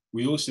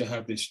 We also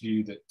have this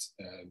view that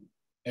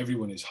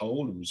everyone is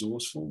whole and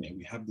resourceful. You know,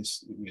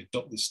 we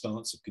adopt this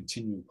stance of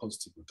continual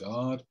positive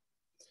regard,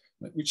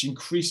 which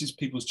increases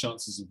people's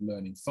chances of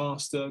learning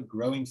faster,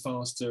 growing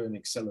faster, and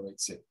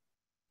accelerates it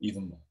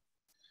even more.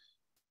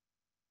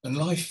 And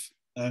life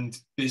and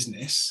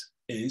business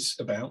is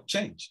about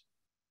change.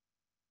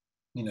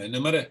 You know,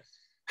 no matter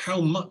how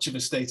much of a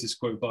status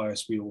quo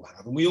bias we all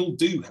have, and we all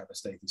do have a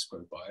status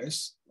quo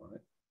bias,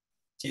 right?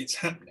 It's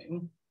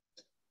happening.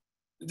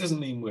 It doesn't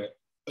mean we're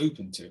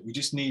open to it. We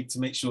just need to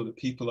make sure that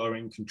people are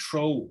in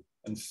control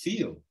and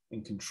feel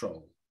in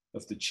control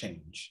of the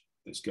change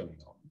that's going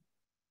on,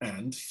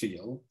 and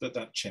feel that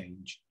that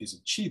change is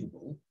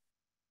achievable.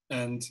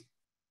 And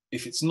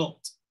if it's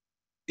not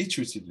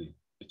iteratively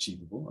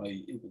achievable,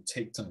 i.e. it will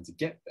take time to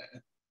get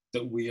there,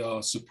 that we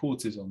are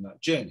supporters on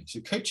that journey. So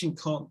coaching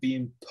can't be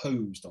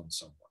imposed on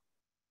someone.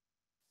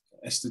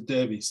 Esther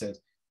Derby said,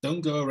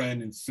 don't go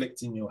around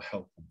inflicting your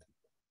help on people.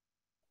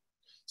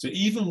 So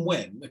even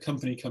when a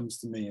company comes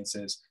to me and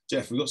says,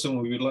 Geoff, we've got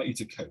someone we would like you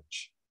to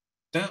coach,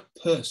 that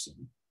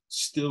person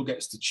still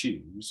gets to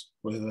choose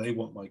whether they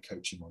want my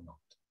coaching or not.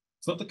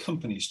 It's not the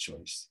company's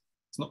choice.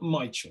 It's not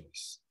my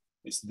choice.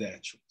 It's their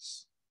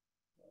choice.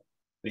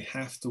 They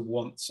have to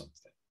want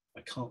something.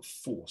 I can't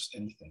force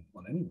anything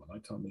on anyone. I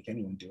can't make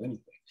anyone do anything.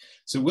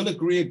 So we'll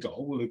agree a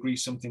goal. We'll agree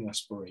something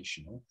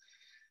aspirational,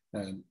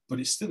 but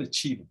it's still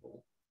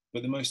achievable.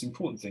 But the most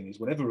important thing is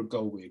whatever a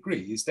goal we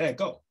agree is their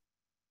goal.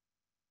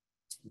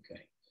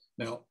 Okay.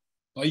 Now,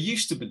 I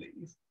used to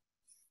believe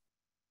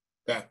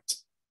that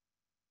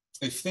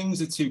if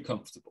things are too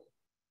comfortable,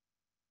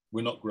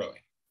 we're not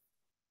growing.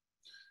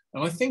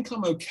 And I think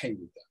I'm okay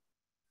with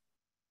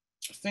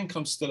that. I think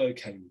I'm still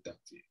okay with that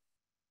view.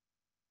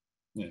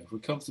 You know, if we're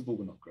comfortable,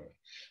 we're not growing.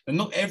 And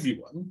not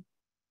everyone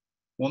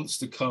wants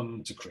to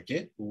come to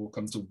cricket or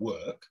come to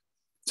work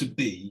to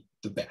be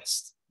the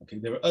best. Okay,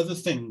 there are other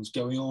things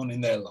going on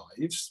in their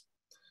lives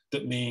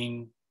that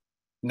mean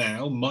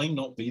now might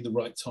not be the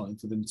right time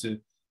for them to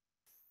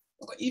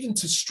even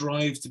to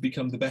strive to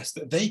become the best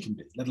that they can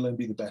be, let alone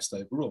be the best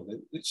overall.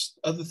 It's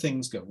other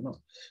things going on.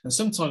 And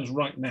sometimes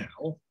right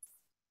now,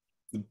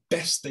 the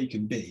best they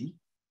can be,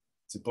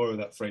 to borrow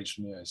that phrase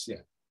from the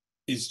OSCE,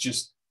 is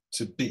just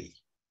to be.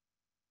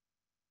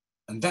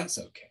 And that's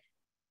okay.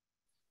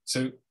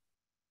 So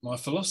my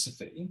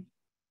philosophy,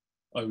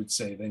 I would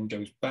say, then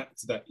goes back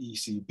to that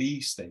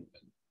ECB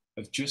statement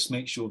of just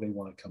make sure they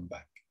want to come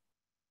back.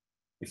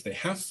 If they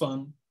have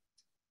fun,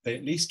 they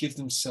at least give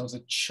themselves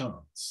a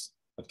chance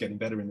of getting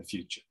better in the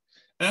future.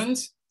 And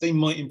they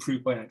might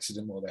improve by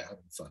accident while they're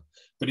having fun.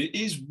 But it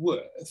is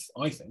worth,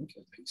 I think,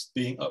 at least,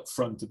 being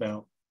upfront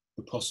about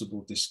the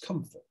possible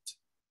discomfort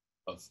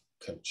of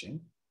coaching.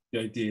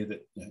 The idea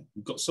that, you know,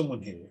 you've got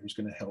someone here who's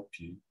going to help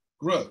you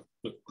grow,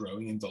 but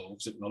growing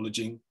involves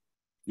acknowledging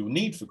your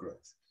need for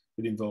growth.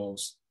 It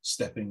involves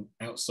stepping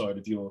outside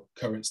of your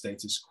current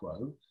status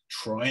quo,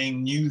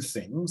 trying new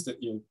things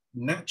that you're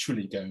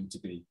naturally going to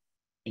be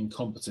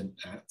incompetent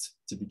at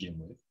to begin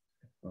with,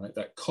 right?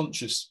 That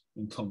conscious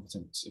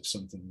incompetence of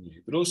something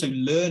new, but also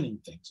learning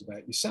things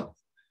about yourself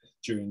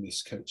during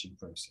this coaching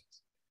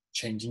process,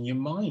 changing your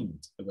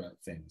mind about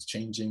things,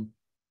 changing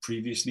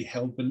previously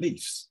held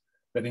beliefs,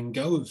 letting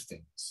go of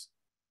things,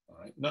 all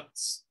right?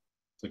 That's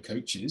for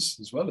coaches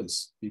as well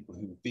as people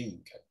who are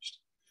being coached.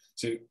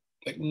 So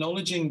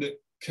acknowledging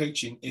that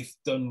coaching, if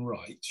done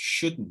right,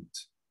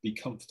 shouldn't be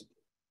comfortable.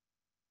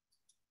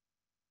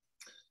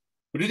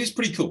 But it is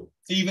pretty cool,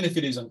 even if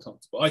it is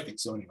uncomfortable. I think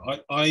so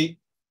anyway.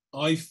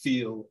 I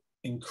feel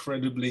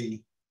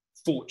incredibly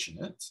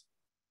fortunate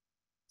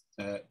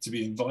to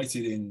be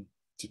invited in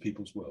to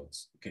people's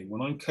worlds. Okay,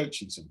 when I'm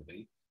coaching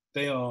somebody,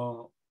 they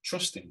are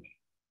trusting me.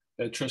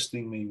 They're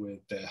trusting me with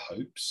their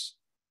hopes,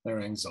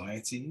 their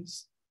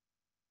anxieties,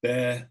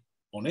 their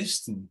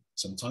honest and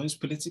sometimes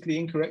politically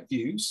incorrect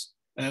views,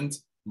 and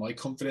my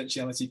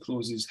confidentiality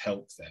clauses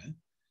help there.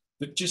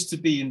 But just to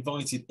be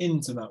invited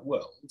into that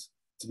world,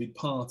 to be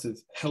part of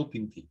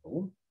helping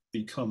people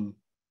become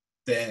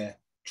their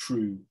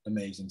true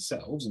amazing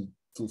selves and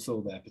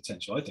fulfill their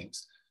potential, I think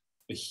is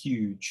a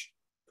huge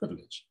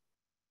privilege.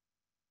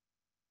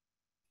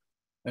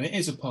 And it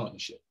is a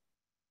partnership.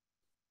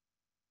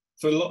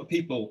 For a lot of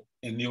people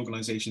in the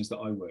organizations that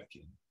I work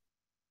in,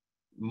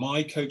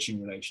 my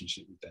coaching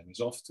relationship with them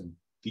is often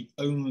the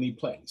only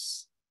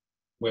place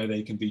where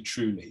they can be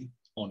truly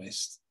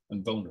honest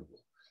and vulnerable.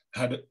 I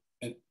had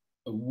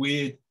a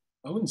weird,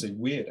 I wouldn't say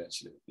weird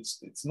actually,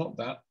 it's not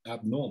that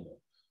abnormal,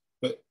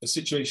 but a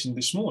situation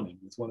this morning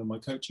with one of my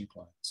coaching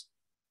clients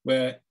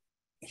where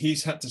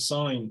he's had to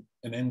sign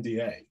an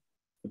NDA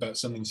about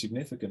something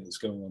significant that's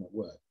going on at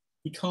work.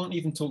 He can't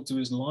even talk to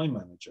his line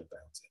manager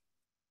about it,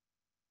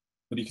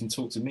 but he can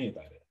talk to me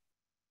about it.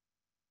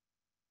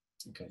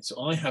 Okay,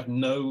 so I have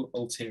no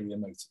ulterior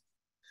motive.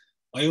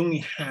 I only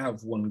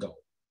have one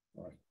goal,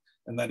 right?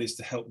 And that is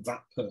to help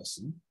that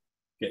person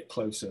get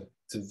closer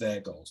to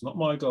their goals, not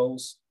my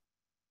goals,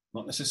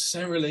 not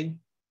necessarily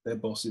their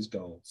boss's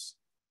goals,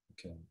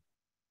 okay?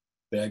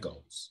 Their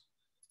goals.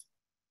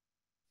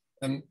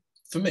 And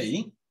for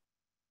me,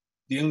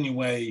 the only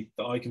way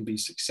that I can be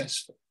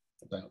successful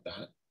about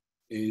that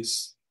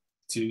is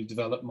to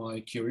develop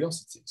my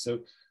curiosity. So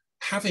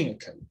having a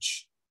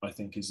coach, I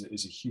think, is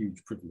a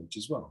huge privilege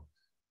as well.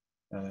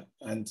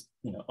 And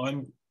you know,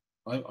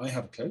 I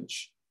have a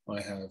coach. I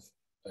have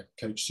a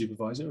coach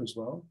supervisor as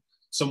well.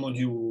 Someone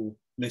who will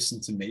listen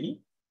to me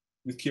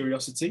with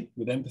curiosity,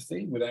 with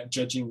empathy, without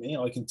judging me.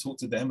 I can talk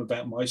to them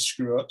about my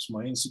screw ups,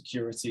 my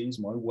insecurities,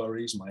 my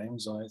worries, my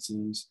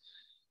anxieties,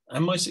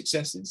 and my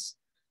successes.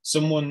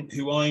 Someone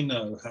who I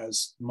know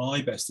has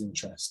my best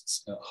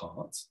interests at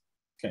heart.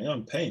 Okay,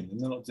 I'm paying them.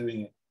 They're not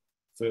doing it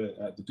for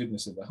the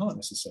goodness of their heart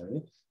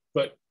necessarily,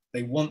 but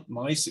they want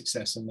my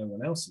success and no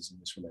one else's in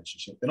this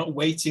relationship. They're not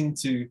waiting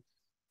to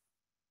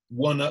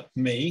one up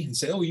me and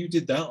say, oh, you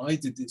did that, I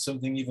did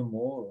something even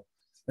more.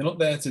 They're not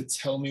there to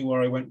tell me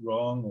where I went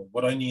wrong or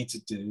what I need to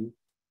do.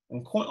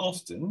 And quite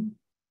often,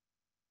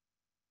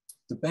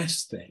 the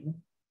best thing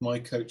my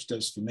coach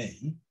does for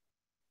me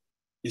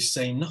is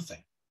say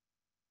nothing.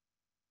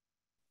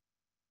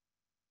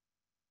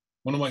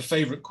 One of my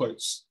favorite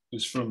quotes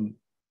was from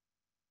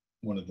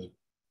one of the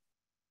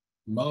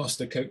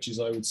master coaches,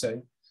 I would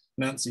say,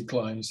 Nancy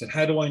Klein, who said,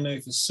 how do I know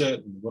for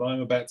certain what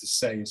I'm about to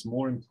say is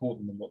more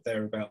important than what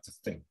they're about to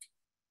think?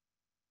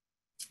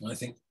 And I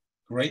think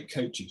great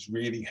coaches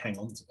really hang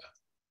on to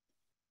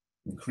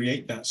that and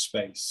create that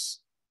space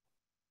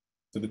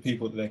for the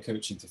people that they're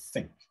coaching to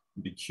think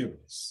and be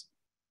curious.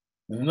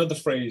 And another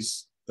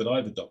phrase that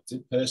I've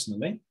adopted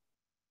personally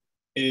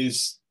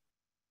is,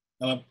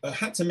 and I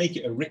had to make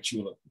it a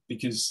ritual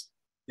because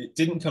it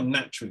didn't come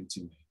naturally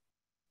to me.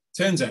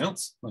 Turns out,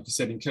 like I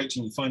said, in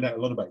coaching, you find out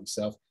a lot about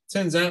yourself.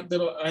 Turns out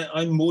that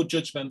I'm more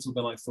judgmental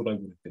than I thought I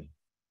would have been.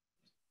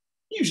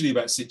 Usually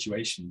about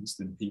situations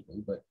than people,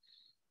 but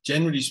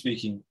generally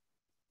speaking,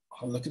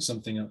 I'll look at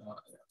something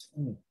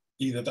and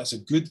either that's a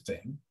good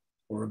thing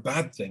or a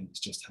bad thing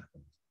that's just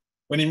happened.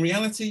 When in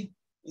reality,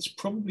 it's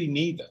probably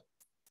neither.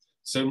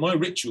 So my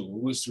ritual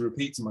was to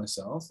repeat to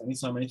myself,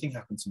 anytime anything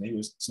happened to me,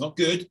 was it's not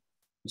good,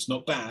 it's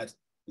not bad,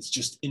 it's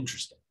just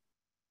interesting.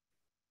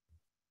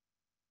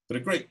 But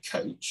a great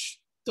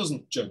coach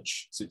doesn't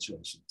judge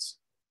situations.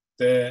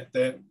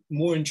 They're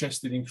more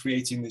interested in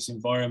creating this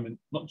environment,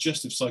 not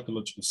just of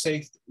psychological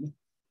safety,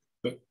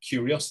 but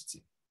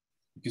curiosity.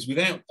 Because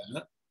without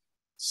that,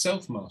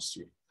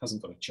 self-mastery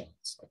hasn't got a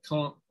chance. I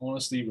can't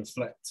honestly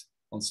reflect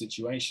on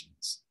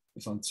situations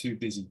if I'm too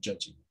busy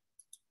judging.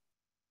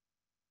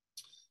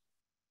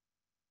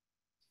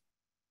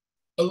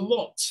 A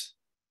lot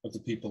of the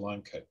people I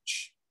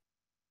coach,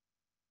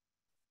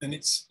 and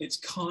it's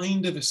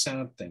kind of a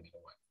sad thing in a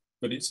way,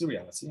 but it's the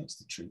reality, it's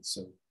the truth,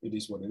 so it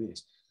is what it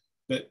is.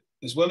 But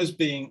as well as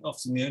being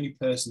often the only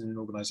person in an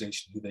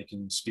organization who they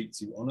can speak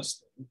to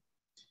honestly,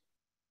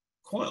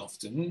 quite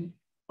often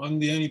I'm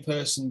the only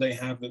person they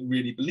have that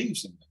really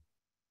believes in them.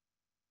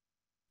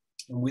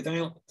 And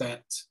without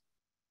that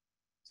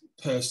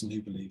person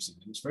who believes in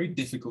them, it's very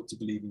difficult to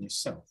believe in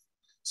yourself.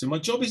 So my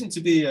job isn't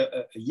to be a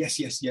yes,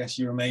 yes, yes,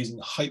 you're amazing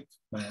hype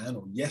man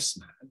or yes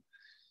man.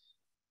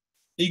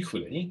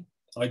 Equally,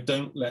 I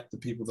don't let the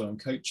people that I'm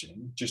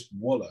coaching just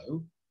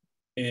wallow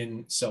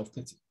in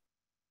self-pity.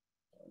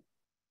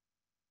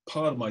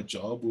 Part of my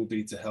job will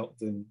be to help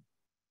them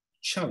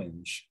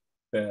challenge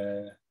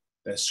their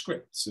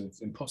scripts of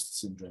imposter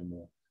syndrome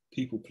or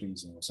people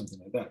pleasing or something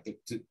like that, but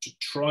to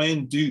try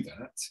and do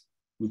that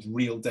with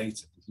real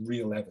data, with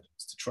real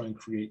evidence, to try and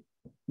create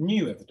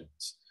new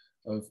evidence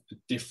of a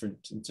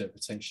different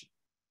interpretation.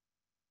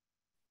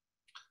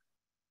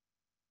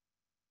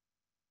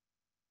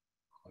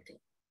 Okay.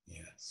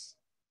 Yes.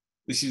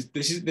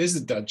 There's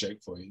a dad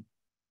joke for you.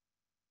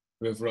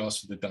 Whoever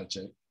asked for the dad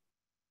joke?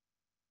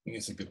 I think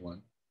it's a good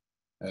one.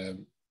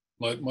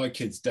 My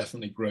kids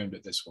definitely groaned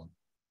at this one.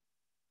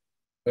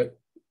 But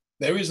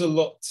there is a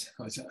lot.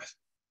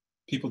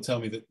 People tell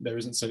me that there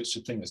isn't such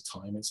a thing as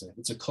time.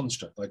 It's a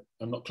construct.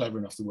 I'm not clever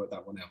enough to work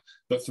that one out.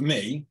 But for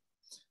me,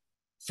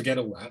 forget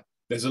all that.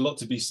 There's a lot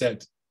to be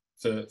said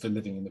for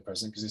living in the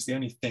present, because it's the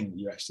only thing that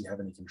you actually have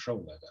any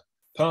control over.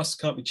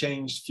 Past can't be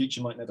changed.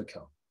 Future might never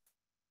come.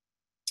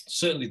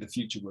 Certainly the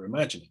future we're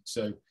imagining.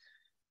 So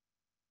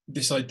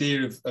this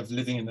idea of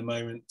living in the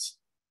moment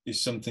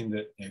is something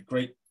that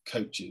great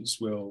coaches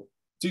will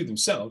do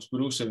themselves,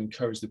 but also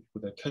encourage the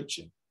people they're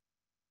coaching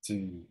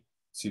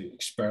to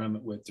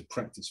experiment with, to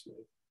practice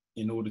with,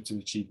 in order to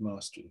achieve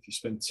mastery. If you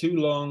spend too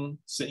long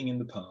sitting in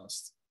the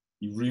past,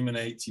 you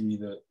ruminate, you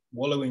either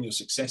wallow in your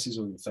successes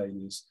or your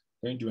failures,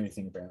 don't do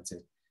anything about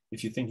it.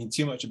 If you're thinking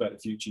too much about the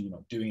future, you're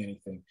not doing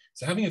anything.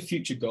 So having a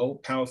future goal,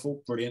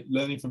 powerful, brilliant.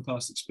 Learning from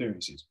past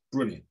experiences,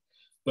 brilliant.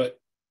 But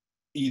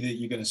either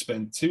you're going to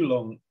spend too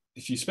long,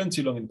 if you spend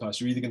too long in the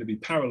past, you're either going to be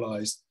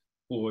paralyzed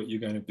or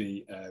you're going to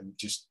be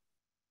just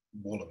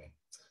wallowing.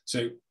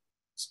 So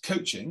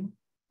coaching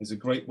is a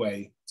great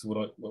way to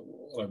what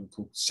I would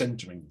call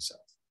centering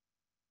yourself.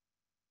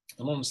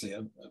 And honestly,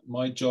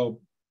 my job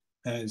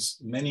has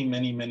many,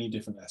 many, many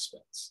different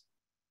aspects,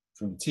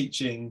 from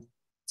teaching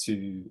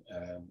to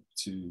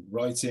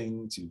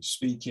writing to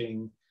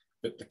speaking.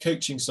 But the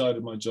coaching side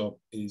of my job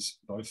is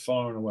by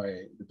far and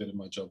away the bit of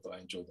my job that I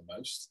enjoy the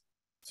most.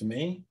 For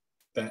me,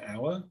 that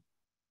hour,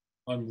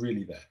 I'm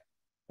really there.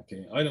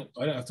 Okay, I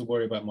don't have to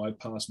worry about my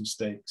past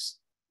mistakes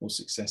or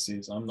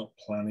successes. I'm not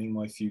planning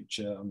my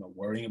future. I'm not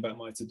worrying about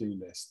my to-do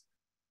list.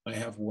 I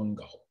have one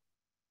goal,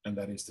 and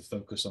that is to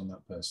focus on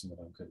that person that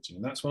I'm coaching.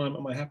 And that's when I'm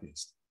at my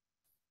happiest.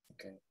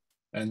 Okay,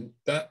 and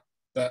that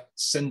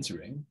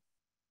centering,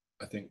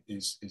 I think,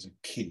 is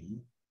a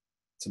key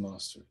to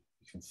mastery.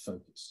 You can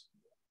focus.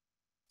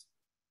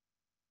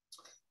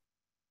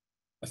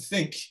 I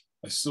think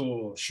I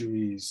saw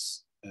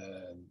Cherie's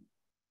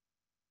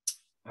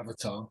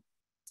avatar,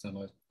 and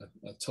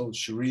I told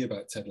Cherie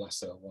about Ted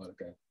Lasso a while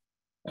ago.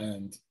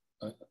 And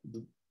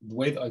the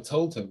way that I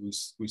told her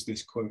was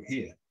this quote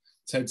here.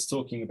 Ted's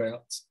talking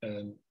about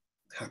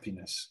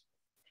happiness.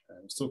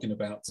 He's talking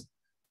about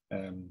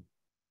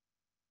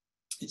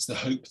it's the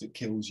hope that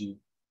kills you.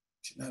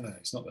 No,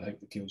 it's not the hope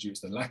that kills you. It's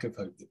the lack of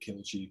hope that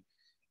kills you.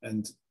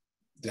 And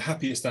the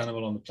happiest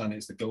animal on the planet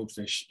is the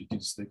goldfish,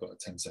 because they've got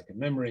a 10-second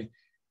memory.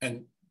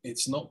 And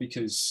it's not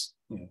because,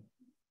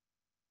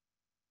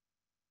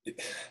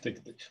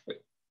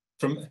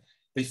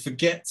 they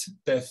forget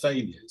their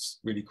failures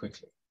really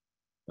quickly.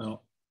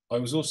 Now, I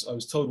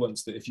was told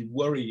once that if you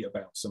worry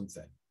about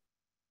something,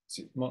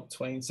 so Mark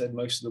Twain said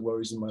most of the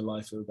worries in my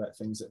life are about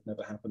things that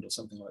never happened, or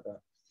something like that.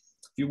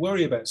 If you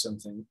worry about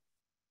something,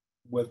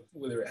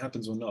 whether it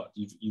happens or not,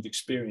 you've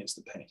experienced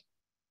the pain.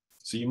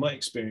 So you might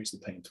experience the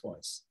pain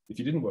twice. If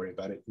you didn't worry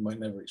about it, you might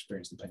never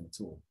experience the pain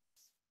at all.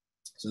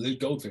 So those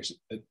goldfish,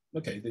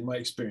 okay, they might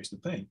experience the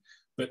pain,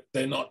 but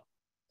they're not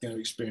going to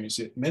experience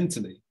it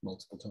mentally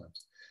multiple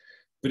times.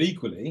 But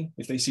equally,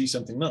 if they see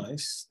something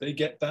nice, they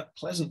get that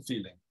pleasant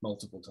feeling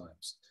multiple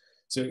times.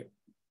 So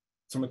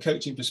from a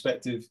coaching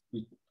perspective,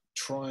 we're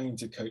trying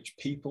to coach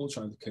people,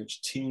 trying to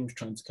coach teams,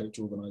 trying to coach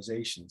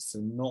organizations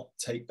to not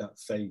take that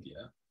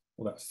failure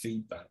or that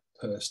feedback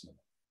personally,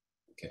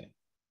 okay?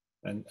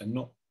 And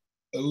not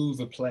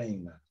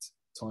overplaying that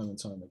time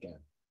and time again.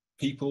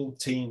 People,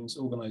 teams,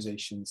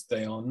 organizations,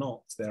 they are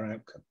not their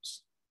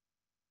outcomes.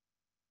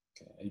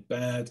 Okay? A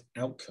bad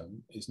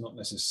outcome is not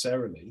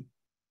necessarily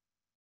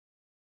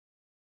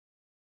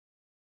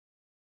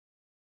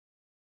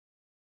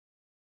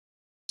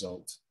a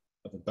result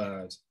of a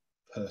bad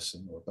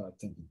person or a bad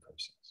thinking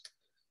process.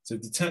 So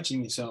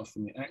detaching yourself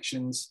from your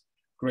actions,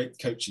 great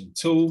coaching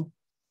tool.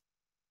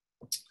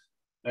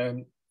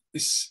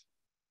 This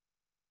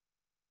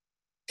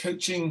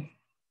coaching,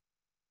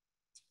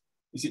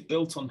 is it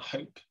built on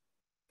hope?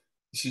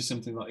 This is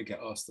something that I get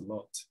asked a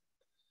lot.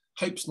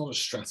 Hope's not a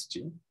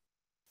strategy,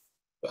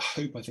 but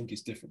hope, I think,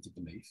 is different to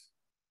belief.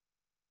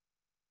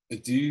 I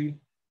do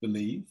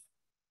believe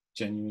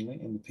genuinely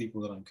in the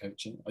people that I'm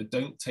coaching. I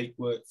don't take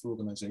work for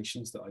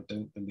organizations that I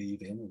don't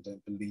believe in or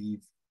don't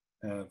believe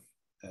have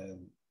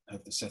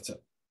the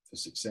setup for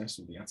success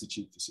or the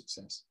attitude for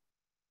success.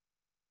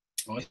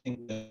 I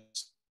think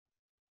there's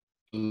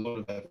a lot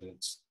of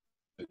evidence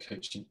that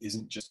coaching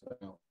isn't just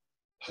about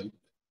hope.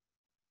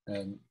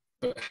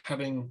 But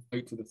having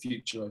hope for the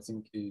future, I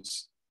think,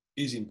 is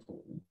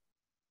important.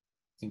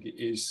 I think it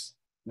is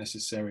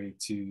necessary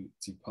to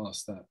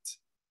pass that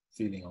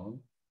feeling on.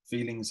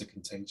 Feelings are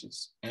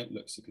contagious,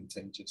 outlooks are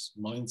contagious,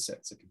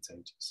 mindsets are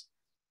contagious.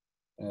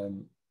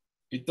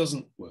 It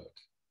doesn't work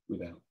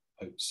without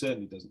hope,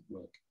 certainly doesn't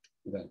work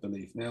without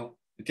belief. Now,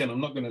 again,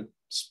 I'm not going to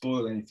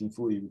spoil anything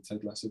for you with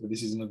Ted Lasso, but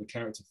this is another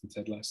character from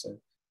Ted Lasso.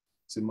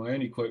 So my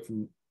only quote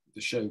from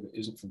the show that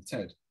isn't from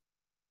Ted,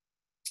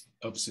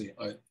 obviously,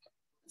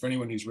 for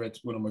anyone who's read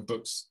one of my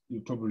books,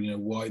 you'll probably know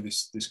why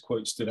this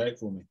quote stood out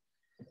for me.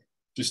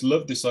 Just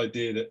love this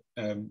idea that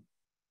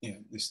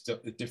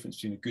the difference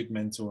between a good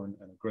mentor and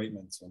a great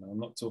mentor. Now, I'm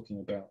not talking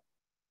about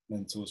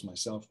mentors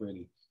myself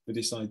really, but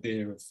this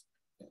idea of,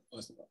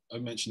 I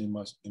mentioned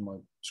in my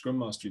Scrum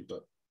Mastery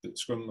book that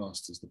Scrum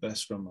Masters, the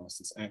best Scrum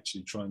Masters,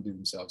 actually try and do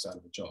themselves out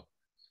of a job.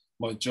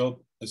 My job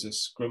as a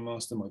Scrum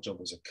Master, my job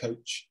as a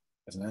coach,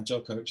 as an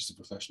agile coach, as a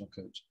professional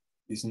coach,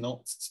 is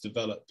not to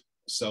develop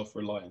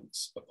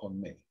self-reliance upon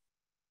me.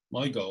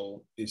 My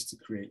goal is to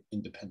create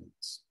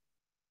independence.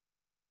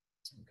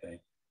 Okay,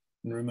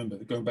 and remember,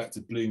 going back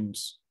to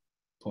Bloom's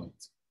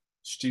point,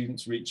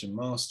 students reach a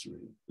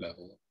mastery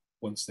level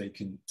once they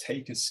can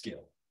take a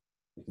skill,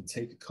 they can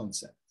take a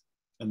concept,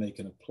 and they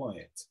can apply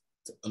it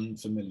to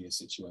unfamiliar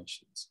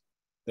situations.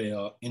 They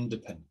are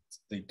independent.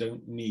 They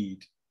don't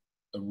need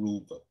a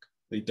rule book.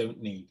 They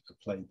don't need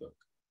a playbook.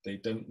 They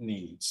don't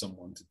need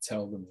someone to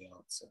tell them the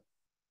answer.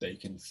 They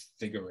can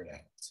figure it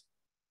out,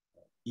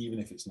 even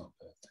if it's not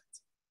perfect.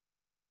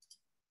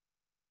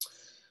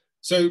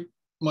 So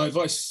my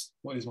advice,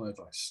 what is my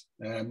advice?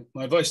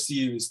 My advice to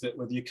you is that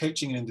whether you're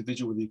coaching an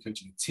individual, whether you're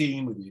coaching a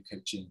team, whether you're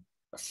coaching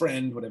a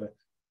friend, whatever,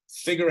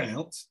 figure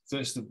out,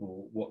 first of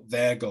all, what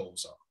their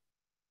goals are.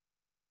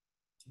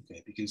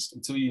 Okay, because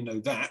until you know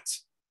that,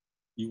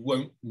 you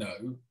won't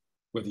know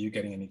whether you're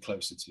getting any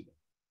closer to them.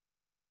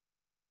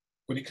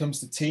 When it comes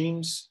to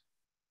teams,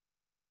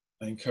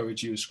 I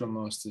encourage you as Scrum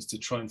Masters to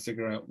try and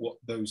figure out what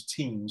those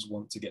teams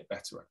want to get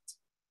better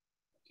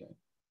at. Okay.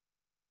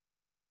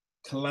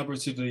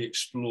 Collaboratively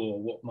explore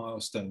what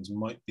milestones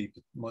might be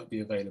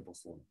available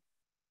for them.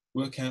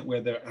 Work out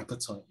where their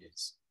appetite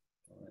is,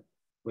 right?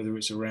 Whether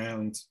it's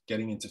around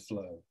getting into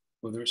flow,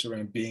 whether it's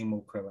around being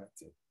more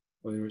proactive,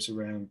 whether it's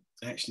around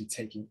actually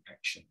taking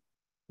action,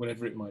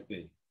 whatever it might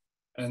be.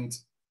 And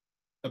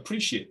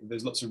appreciate that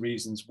there's lots of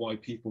reasons why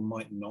people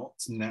might not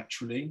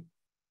naturally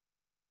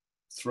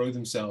throw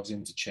themselves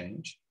into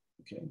change.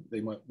 Okay, they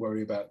might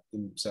worry about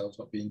themselves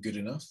not being good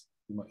enough.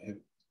 They might have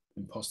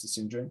imposter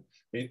syndrome.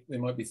 They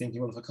might be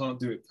thinking, well, if I can't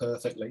do it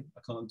perfectly,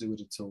 I can't do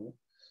it at all.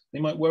 They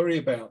might worry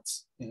about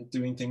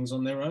doing things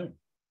on their own.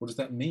 What does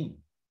that mean?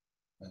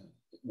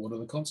 What are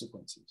the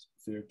consequences?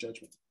 Fear of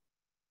judgment.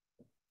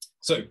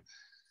 So,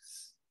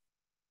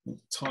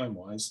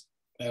 time-wise,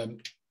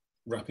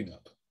 wrapping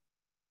up.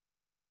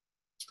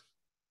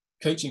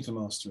 Coaching for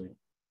mastery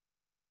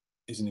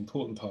is an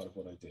important part of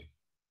what I do.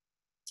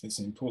 It's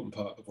an important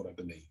part of what I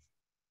believe.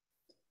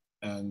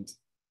 And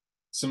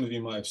some of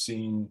you might have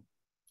seen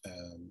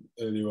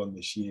earlier on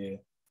this year,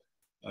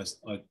 I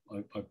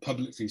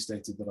publicly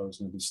stated that I was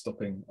going to be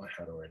stopping, I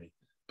had already,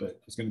 but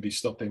I was going to be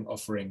stopping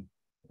offering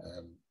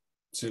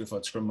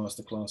certified Scrum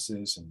Master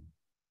classes and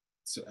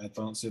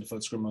advanced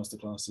certified Scrum Master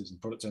classes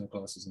and product owner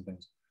classes and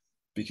things,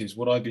 because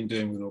what I've been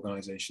doing with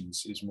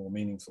organizations is more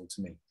meaningful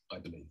to me, I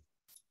believe.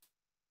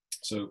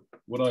 So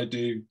what I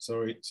do,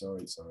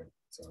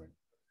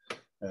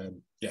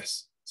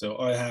 yes. So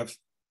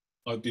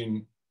I've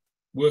been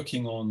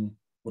working on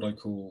what I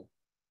call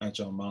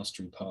agile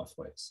mastery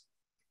pathways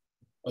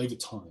over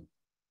time,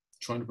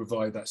 trying to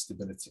provide that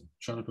stability,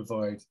 trying to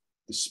provide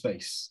the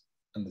space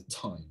and the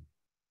time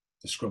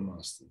for Scrum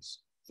Masters,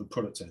 for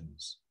product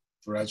owners,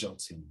 for agile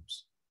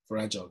teams, for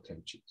agile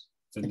coaches,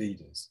 for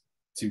leaders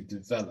to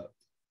develop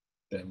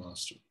their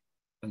mastery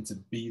and to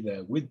be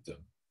there with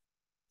them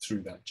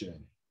through that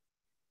journey.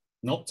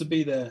 Not to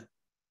be there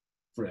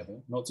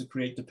forever, not to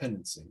create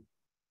dependency,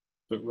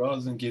 but rather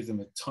than give them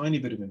a tiny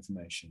bit of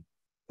information,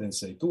 then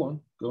say,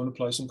 go and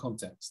apply some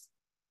context,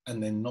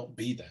 and then not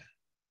be there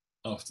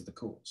after the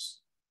course.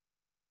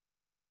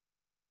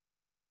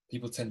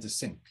 People tend to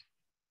sink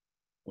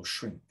or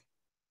shrink.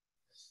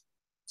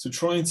 So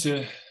trying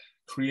to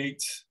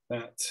create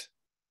that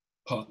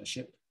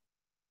partnership,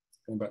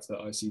 going back to the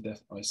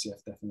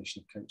ICF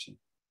definition of coaching,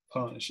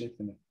 partnership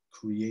in a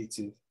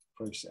creative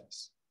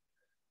process.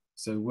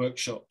 So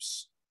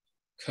workshops,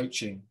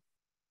 coaching,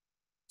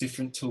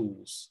 different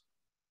tools,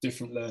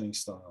 different learning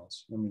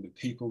styles. Remember that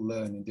people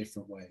learn in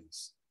different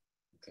ways.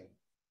 Okay,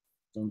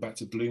 going back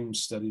to Bloom's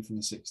study from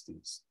the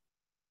 60s.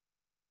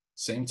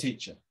 Same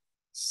teacher,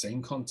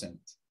 same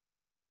content,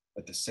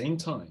 at the same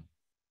time,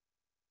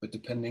 but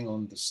depending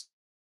on the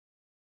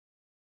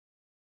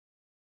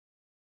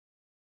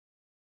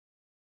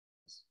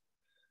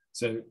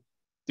so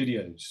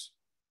videos,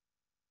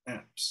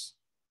 apps,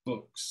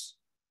 books,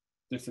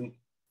 different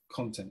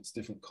contents,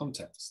 different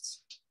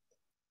contexts.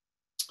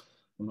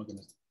 I'm not going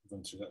to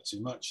run through that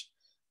too much,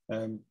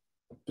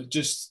 but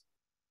just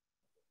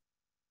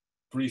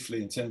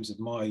briefly in terms of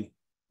my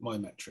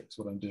metrics,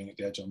 what I'm doing at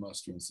the Agile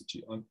Mastery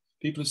Institute,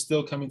 people are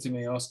still coming to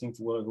me asking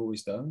for what I've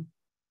always done,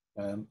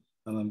 and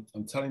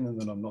I'm telling them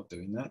that I'm not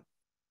doing that.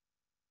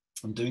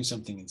 I'm doing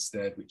something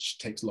instead which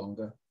takes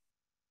longer,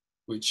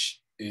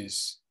 which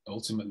is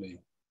ultimately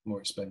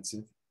more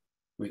expensive,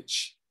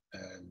 which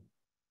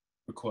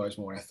requires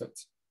more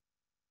effort,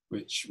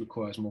 which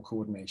requires more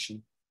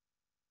coordination.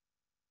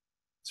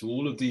 So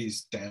all of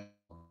these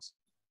downs,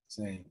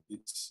 saying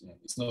it's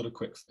not a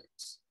quick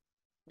fix.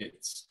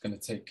 It's going to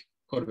take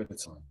quite a bit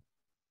of time.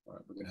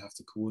 Right? We're going to have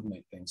to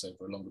coordinate things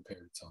over a longer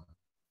period of time,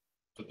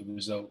 but the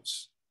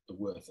results are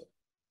worth it.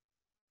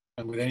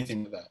 And with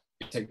anything like that,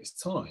 it takes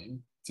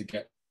time to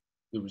get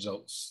the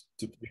results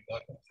to be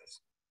like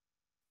this.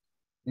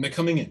 And they're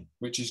coming in,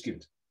 which is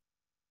good.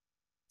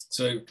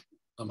 So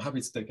I'm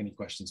happy to take any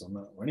questions on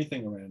that or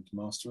anything around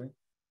mastery,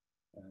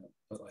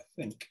 but I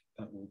think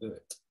that will do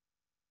it.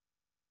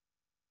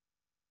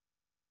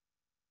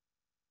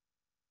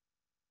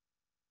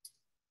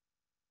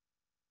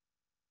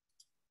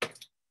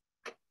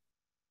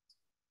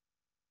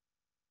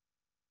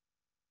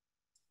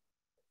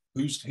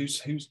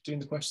 Who's doing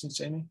the questions,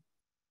 Jamie?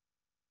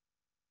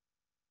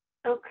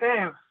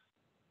 Okay.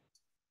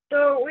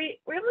 So we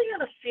only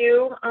had a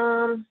few.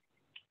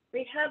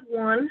 We had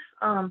one.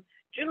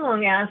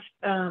 Junlong asked,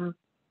 I'm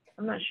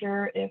not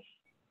sure if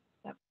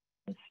that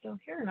is still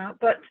here or not,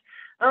 but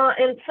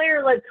in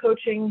player-led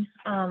coaching,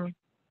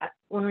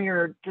 when we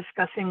were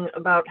discussing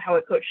about how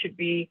a coach should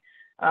be,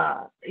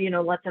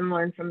 let them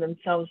learn from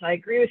themselves. I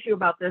agree with you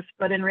about this,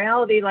 but in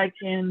reality, like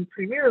in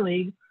Premier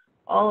League,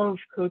 all of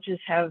coaches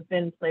have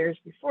been players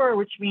before,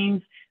 which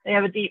means they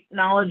have a deep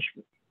knowledge,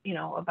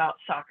 about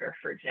soccer,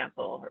 for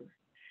example.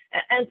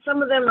 And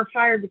some of them are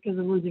fired because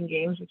of losing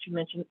games, which you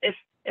mentioned. If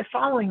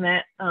following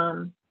that,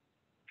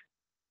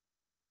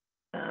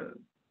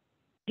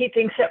 he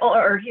thinks that,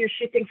 or he or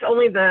she thinks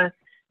only the,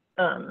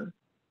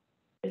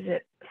 is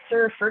it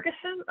Sir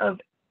Ferguson of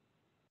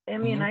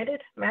M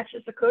United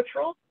matches the coach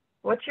role?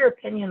 What's your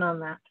opinion on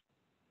that?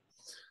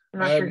 I'm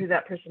not sure who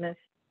that person is.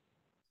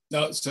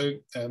 No, so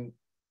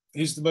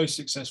he's the most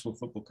successful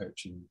football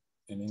coach in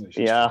English.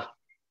 Yeah,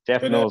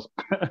 Geoff knows.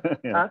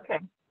 Yeah. Okay.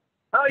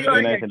 Oh,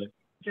 you're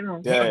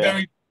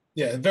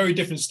very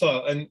different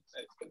style. And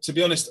to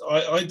be honest,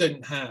 I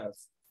don't have,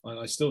 and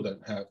I still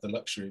don't have the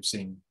luxury of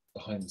seeing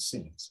behind the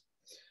scenes.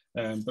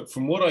 But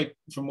from what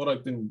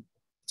I've been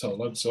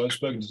told, so I've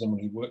spoken to someone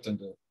who worked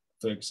under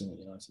Ferguson at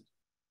United,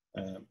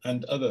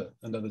 and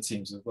other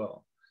teams as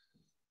well.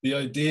 The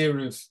idea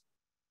of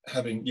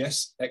having,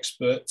 yes,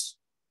 expert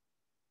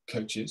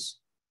coaches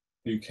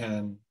who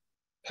can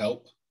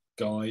help,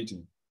 guide,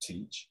 and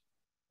teach.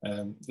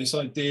 This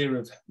idea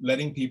of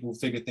letting people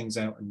figure things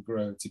out and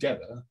grow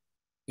together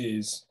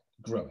is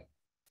growing.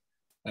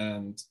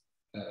 And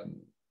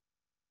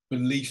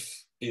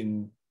belief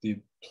in the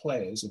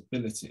player's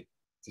ability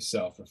to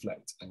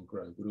self-reflect and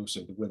grow, but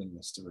also the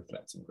willingness to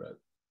reflect and grow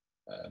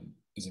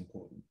is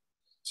important.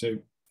 So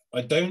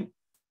I don't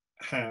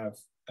have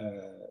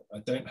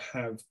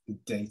the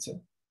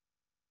data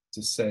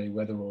to say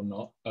whether or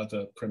not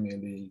other Premier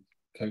League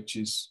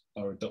coaches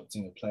are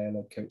adopting a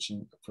player-led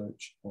coaching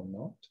approach or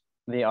not.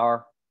 They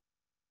are.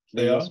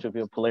 They They used to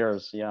be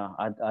players. Yeah,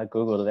 I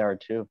googled there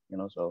too.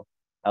 So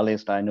at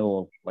least I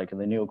know, like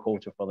the new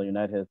coach for the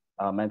United,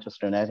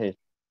 Manchester United,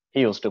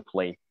 he used to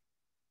play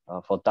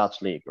for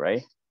Dutch league,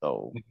 right?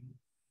 So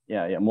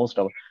yeah, most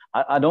of.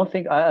 I don't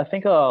think. I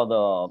think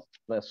the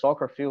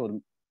soccer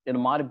field, it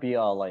might be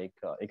a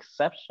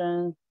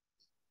exception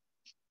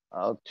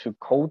to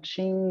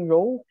coaching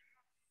role.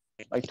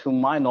 Like to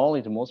my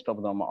knowledge, most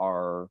of them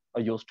are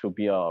used to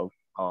be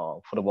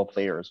football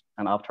players,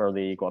 and after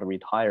they got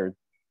retired,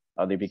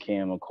 they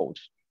became a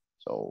coach.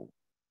 So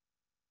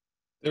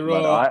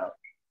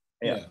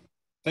yeah.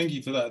 Thank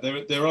you for that.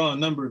 There are a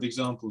number of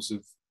examples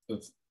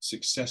of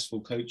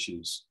successful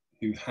coaches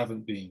who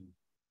haven't been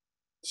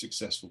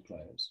successful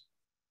players,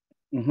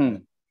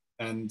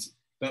 and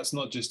that's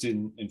not just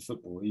in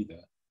football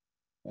either.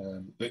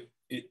 But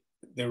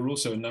there are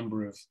also a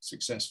number of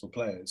successful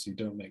players who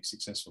don't make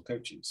successful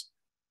coaches.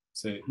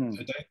 So I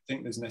don't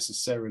think there's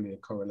necessarily a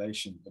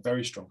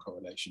very strong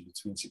correlation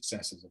between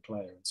success as a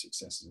player and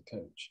success as a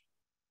coach.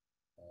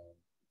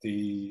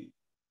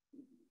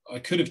 I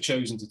could have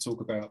chosen to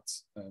talk about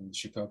the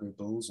Chicago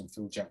Bulls and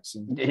Phil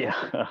Jackson.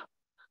 Yeah.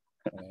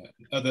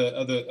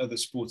 Other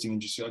sporting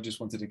industry. I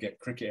just wanted to get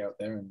cricket out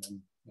there and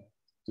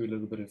do a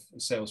little bit of a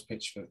sales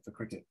pitch for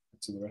cricket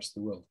to the rest of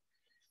the world.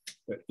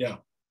 But yeah.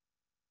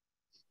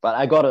 But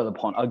I got to the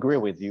point. I agree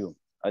with you.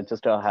 I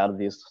just had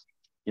this,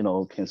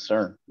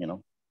 concern,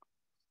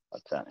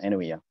 But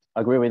anyway, yeah,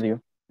 I agree with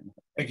you.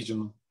 Thank you,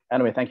 John.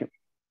 Anyway, thank you.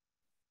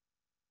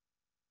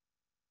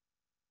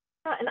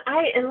 And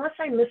unless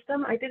I missed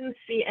them, I didn't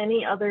see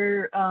any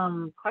other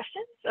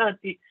questions.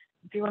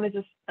 Do you want to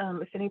just,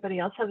 if anybody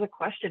else has a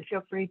question,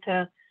 feel free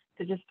to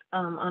just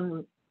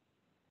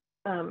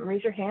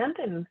raise your hand.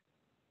 And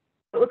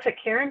it looks like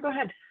Karen, go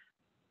ahead.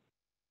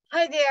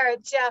 Hi there,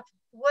 Geoff.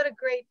 What a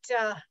great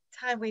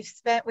time we've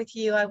spent with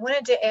you. I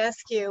wanted to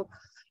ask you,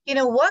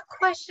 what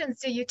questions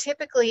do you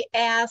typically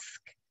ask,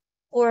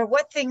 or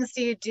what things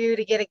do you do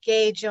to get a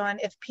gauge on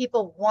if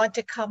people want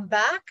to come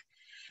back?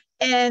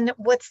 And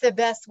what's the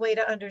best way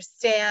to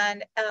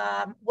understand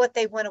what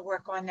they want to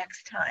work on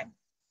next time?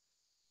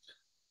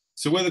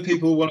 So whether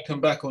people want to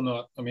come back or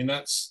not, I mean,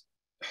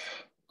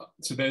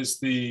 so there's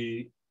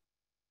the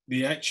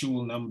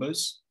actual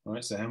numbers,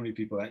 right? So how many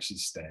people actually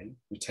stay,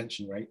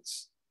 retention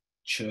rates,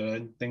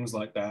 churn, things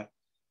like that.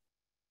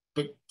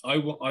 But I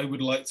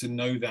would like to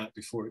know that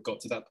before it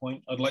got to that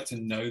point. I'd like to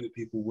know that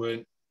people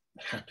weren't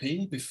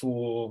happy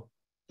before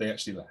they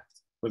actually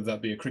left, whether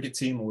that be a cricket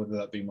team or whether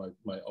that be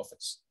my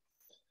office.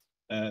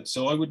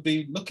 So I would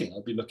be looking.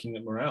 I'd be looking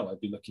at morale.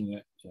 I'd be looking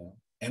at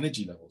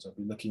energy levels. I'd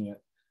be looking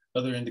at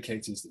other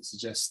indicators that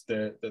suggest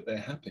that they're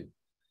happy.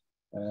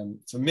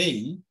 For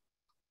me,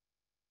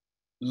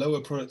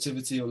 lower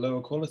productivity or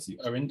lower quality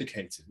are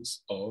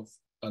indicators of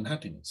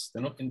unhappiness.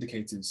 They're not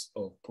indicators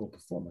of poor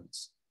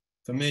performance.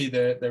 For me,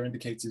 they're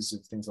indicators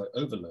of things like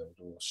overload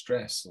or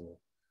stress or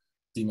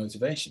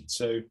demotivation.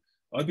 So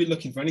I'd be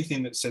looking for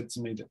anything that said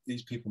to me that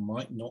these people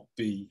might not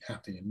be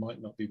happy and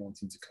might not be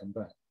wanting to come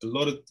back. A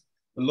lot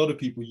of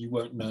people you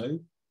won't know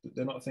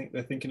that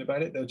they're thinking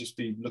about it. They'll just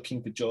be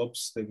looking for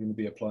jobs. They're going to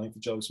be applying for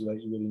jobs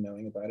without you really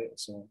knowing about it and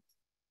so on.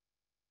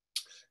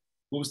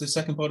 What was the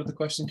second part of the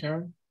question,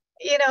 Karen?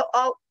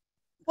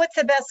 What's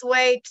the best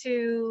way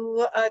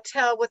to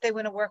tell what they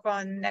want to work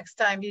on next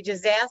time? You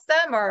just ask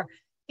them, or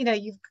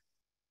you've.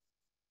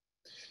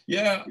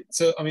 Yeah.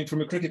 So I mean,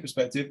 from a cricket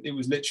perspective, it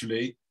was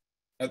literally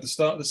at the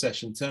start of the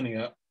session, turning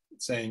up,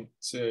 saying,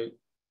 "So,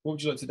 what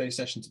would you like today's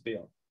session to be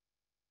on?"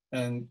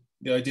 And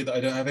the idea that I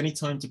don't have any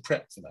time to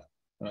prep for that,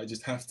 and I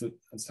just have to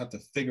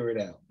figure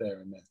it out there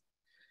and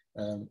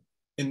then.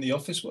 In the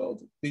office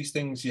world, these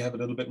things you have a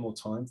little bit more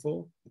time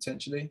for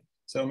potentially.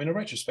 So I mean, a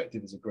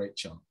retrospective is a great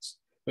chance,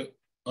 but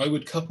I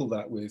would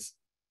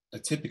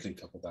typically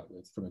couple that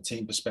with, from a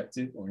team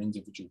perspective or an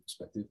individual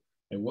perspective,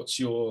 what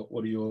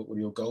are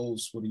your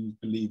goals? What do you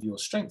believe your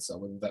strengths are?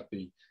 Whether that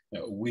be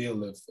a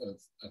wheel of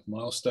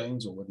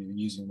milestones, or whether you're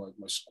using my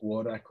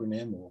SQUAD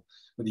acronym, or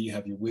whether you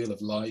have your wheel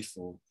of life,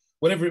 or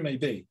whatever it may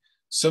be.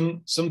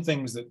 Some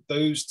things that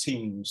those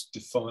teams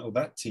define, or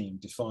that team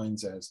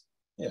defines as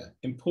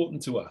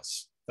important to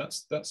us.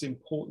 That's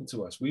important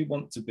to us. We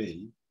want to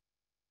be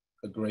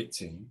a great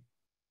team,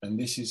 and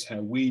this is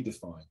how we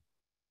define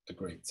a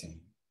great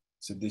team.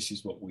 So this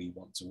is what we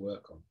want to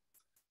work on.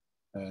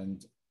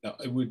 And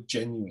I would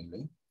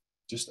genuinely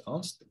just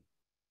ask them.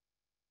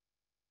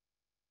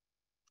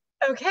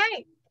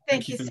 Okay,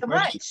 thank you so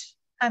question. much.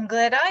 I'm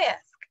glad I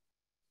asked.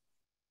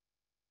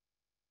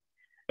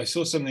 I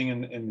saw something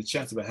in the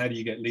chat about how do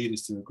you get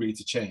leaders to agree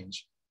to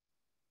change.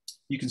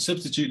 You can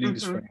substitute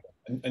leaders for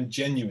anyone, and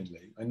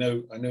genuinely, I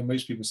know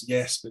most people say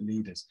yes, but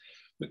leaders,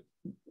 but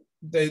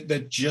they're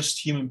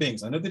just human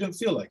beings. I know they don't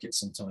feel like it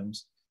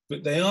sometimes,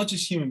 but they are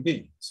just human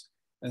beings,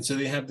 and so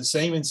they have the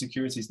same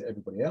insecurities that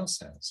everybody else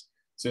has.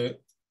 So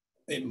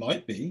it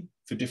might be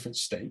for different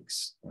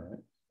stakes, all right?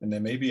 And there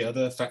may be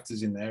other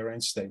factors in there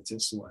around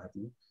status or what have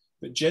you.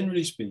 But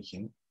generally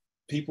speaking,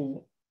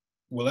 people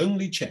will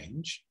only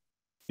change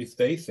if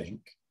they think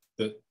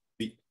that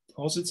the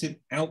positive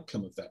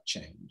outcome of that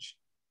change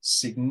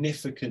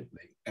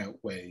significantly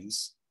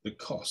outweighs the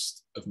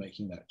cost of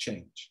making that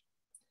change.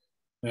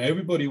 Now,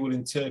 everybody will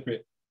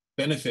interpret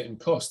benefit and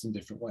cost in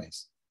different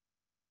ways.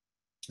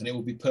 And it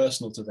will be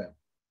personal to them,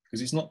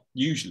 because it's not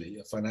usually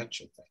a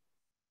financial thing.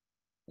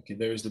 Okay,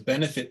 there is the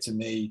benefit to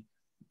me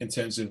in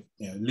terms of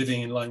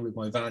living in line with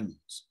my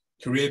values,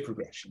 career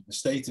progression, the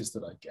status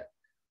that I get,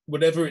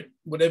 whatever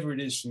it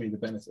is for me, the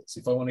benefits.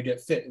 If I want to get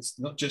fit, it's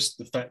not just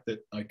the fact that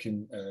I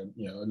can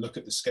look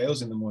at the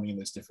scales in the morning and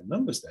there's different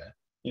numbers there.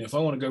 If I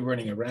want to go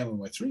running around with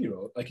my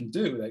 3-year-old, I can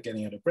do it without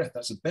getting out of breath.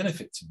 That's a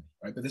benefit to me,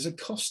 right? But there's a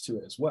cost to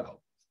it as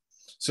well.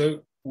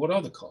 So what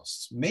are the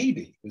costs?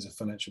 Maybe there's a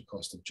financial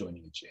cost of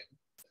joining a gym,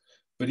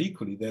 but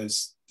equally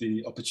there's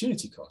the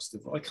opportunity cost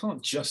of I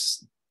can't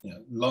just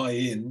lie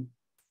in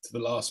to the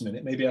last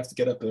minute. Maybe I have to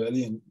get up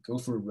early and go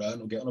for a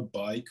run or get on a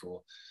bike,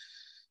 or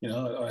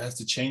I have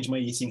to change my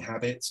eating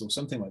habits or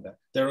something like that.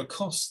 There are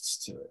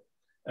costs to it.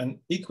 And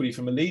equally,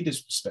 from a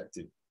leader's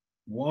perspective,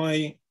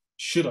 why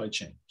should I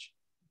change?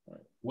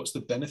 Right? What's the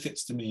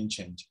benefits to me in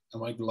changing?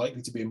 Am I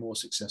likely to be a more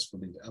successful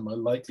leader? Am I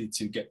likely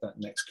to get that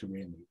next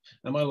career move?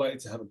 Am I likely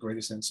to have a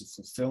greater sense of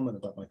fulfillment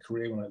about my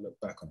career when I look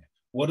back on it?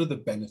 What are the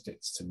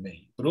benefits to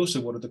me? But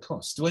also, what are the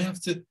costs? Do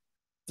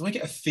I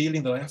get a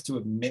feeling that I have to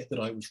admit that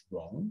I was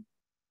wrong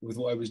with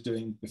what I was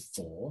doing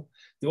before?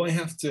 Do I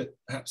have to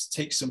perhaps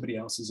take somebody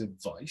else's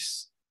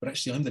advice, but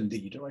actually I'm the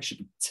leader, I should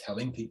be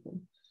telling people?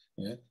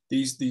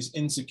 These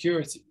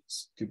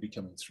insecurities could be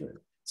coming through.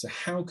 So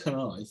how can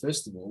I,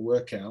 first of all,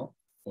 work out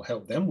or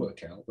help them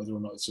work out whether or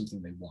not it's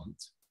something they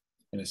want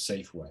in a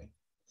safe way,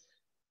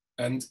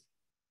 and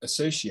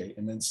associate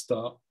and then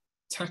start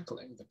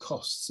tackling the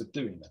costs of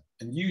doing that?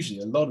 And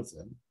usually a lot of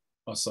them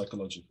are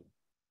psychological.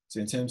 So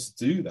in terms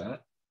to do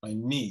that, I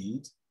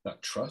need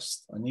that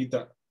trust. I need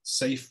that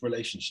safe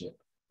relationship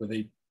where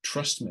they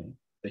trust me,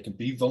 they can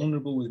be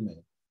vulnerable with me,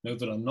 know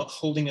that I'm not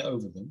holding it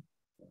over them.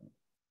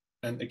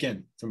 And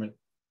again, from an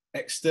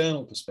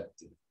external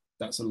perspective,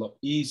 that's a lot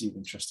easier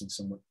than trusting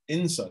someone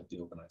inside the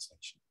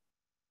organization,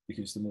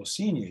 because the more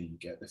senior you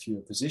get, the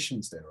fewer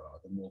positions there are,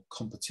 the more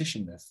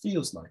competition there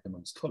feels like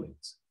amongst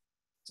colleagues.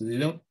 So they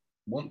don't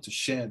want to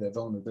share their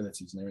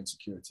vulnerabilities and their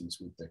insecurities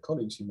with their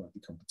colleagues who might be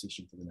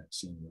competition for the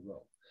next senior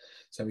role.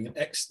 So having an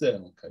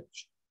external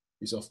coach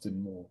is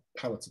often more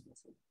palatable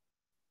for them.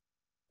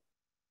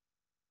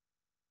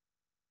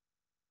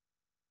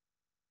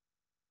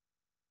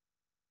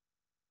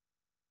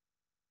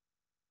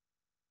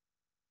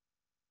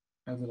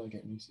 How did I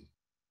get muted?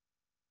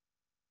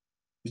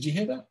 Did you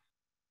hear that?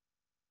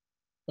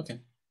 Okay.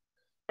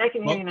 I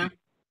can hear you now.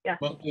 Yeah.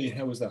 Mark Lee,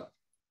 how was that?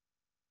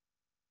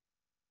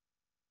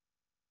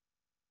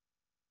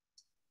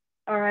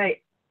 All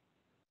right.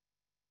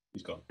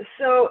 He's gone.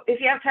 So if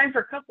you have time for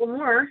a couple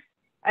more,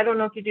 I don't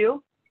know if you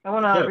do. I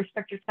want to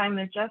respect your time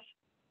there, Geoff.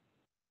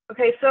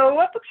 Okay, so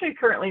what books are you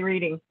currently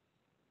reading?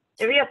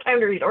 If you have time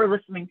to read or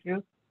listening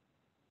to.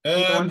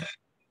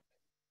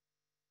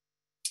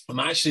 I'm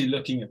actually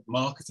looking at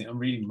marketing. I'm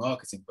reading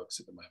marketing books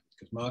at the moment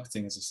because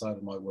marketing is a side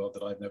of my world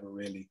that I've never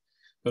really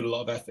put a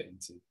lot of effort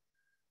into.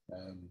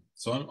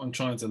 So I'm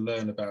trying to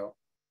learn about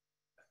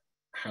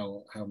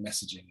how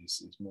messaging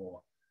is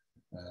more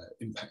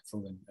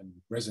impactful and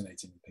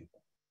resonating with people.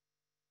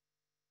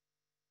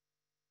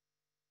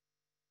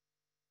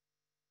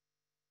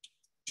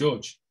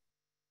 George.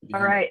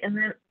 All right, and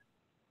then.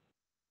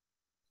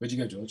 Where'd you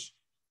go, George?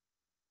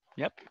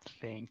 Yep,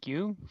 thank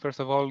you. First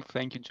of all,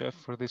 thank you, Geoff,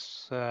 for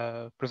this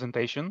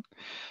presentation.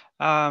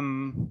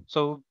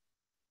 So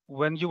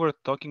when you were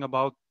talking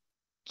about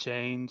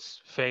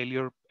chains,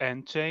 failure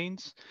and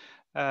chains,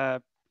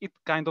 it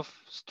kind of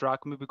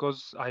struck me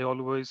because I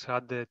always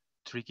had the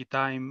tricky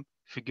time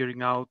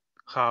figuring out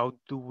how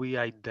do we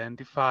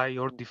identify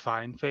or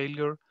define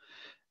failure,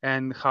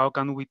 and how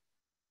can we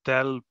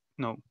tell,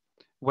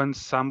 when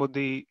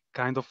somebody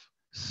kind of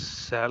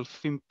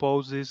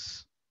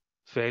self-imposes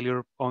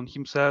failure on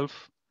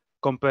himself,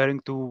 comparing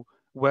to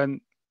when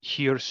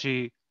he or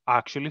she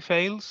actually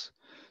fails.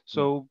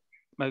 So,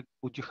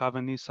 would you have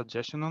any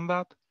suggestion on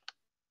that?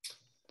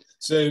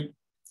 So,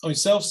 I mean,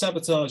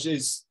 self-sabotage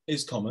is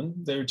common.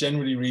 There are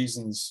generally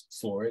reasons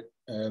for it.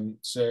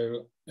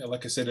 So,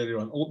 like I said earlier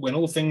on, when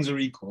all things are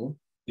equal,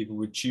 people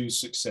would choose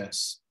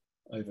success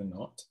over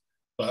not.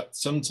 But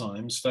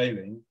sometimes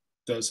failing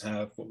does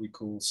have what we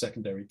call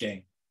secondary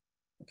gain.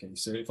 Okay,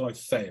 so if I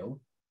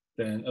fail,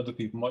 then other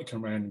people might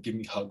come around and give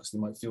me hugs. They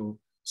might feel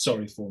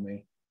sorry for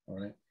me, all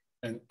right?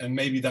 And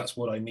maybe that's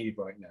what I need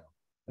right now.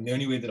 And the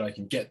only way that I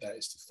can get that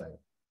is to fail.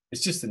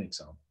 It's just an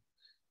example.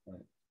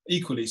 Right?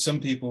 Equally, some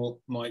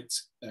people might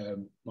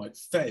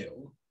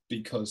fail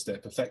because they're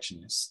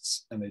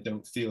perfectionists and they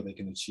don't feel they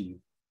can achieve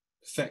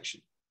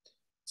perfection.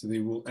 So they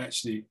will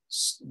actually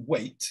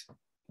wait,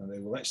 and they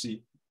will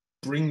actually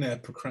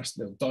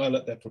they'll dial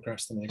up their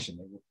procrastination.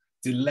 They will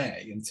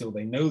delay until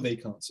they know they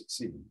can't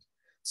succeed,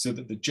 so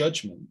that the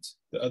judgment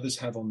that others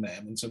have on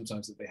them, and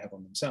sometimes that they have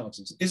on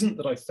themselves, isn't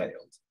that I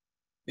failed,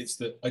 it's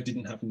that I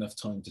didn't have enough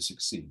time to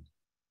succeed.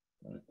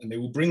 Right? And they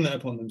will bring that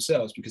upon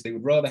themselves because they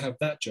would rather have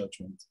that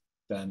judgment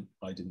than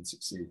I didn't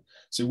succeed.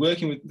 So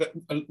working with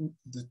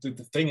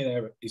the thing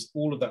there is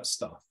all of that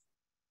stuff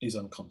is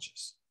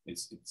unconscious.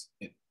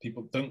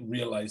 People don't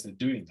realize they're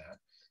doing that.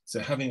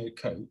 So having a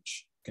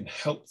coach can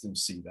help them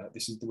see that.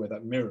 This is where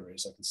that mirror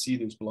is. I can see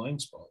those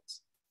blind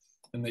spots,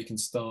 and they can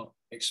start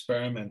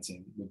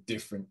experimenting with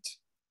different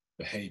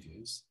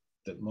behaviors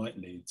that might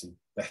lead to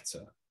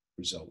better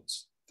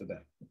results for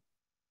them.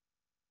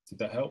 Did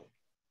that help?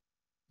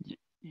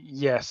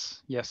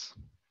 Yes.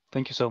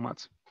 Thank you so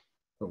much.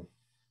 Cool.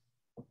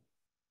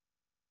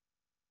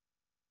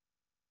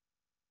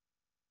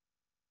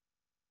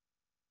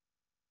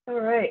 All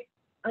right.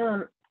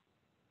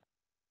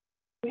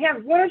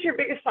 What is your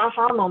biggest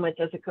aha moment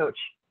as a coach?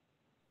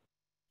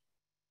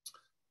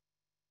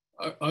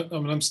 I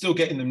mean, I'm still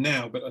getting them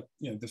now, but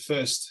the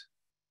first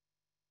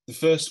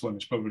one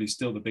is probably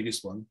still the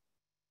biggest one,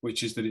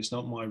 which is that it's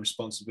not my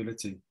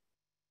responsibility.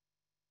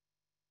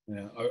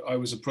 I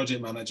was a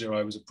project manager,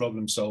 I was a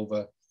problem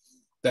solver.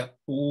 That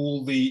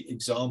all the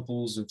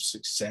examples of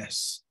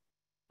success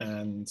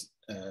and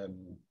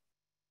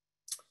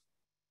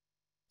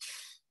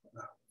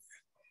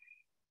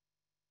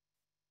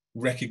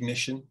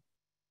recognition,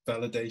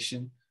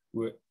 validation,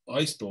 were,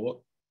 I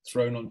thought,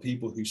 thrown on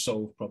people who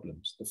solve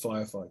problems, the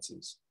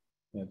firefighters,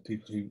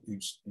 people who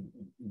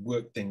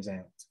work things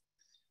out.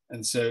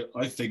 And so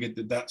I figured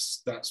that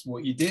that's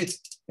what you did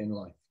in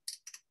life.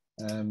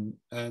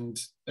 And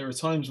there are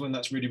times when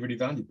that's really, really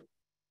valuable.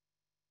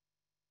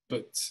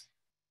 But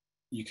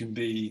you can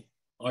be,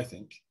 I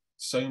think,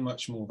 so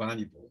much more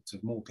valuable to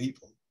more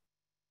people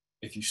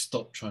if you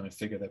stop trying to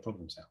figure their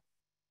problems out.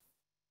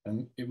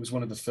 And it was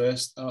one of the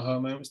first aha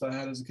moments that I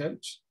had as a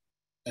coach.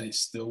 And it's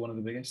still one of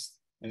the biggest.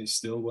 And it's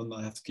still one that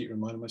I have to keep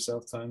reminding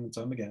myself time and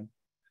time again.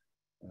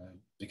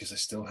 Because I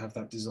still have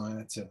that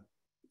desire to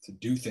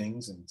do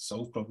things and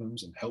solve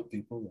problems and help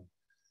people and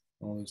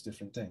all those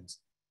different things.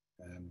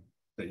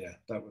 But yeah,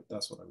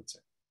 that's what I would say.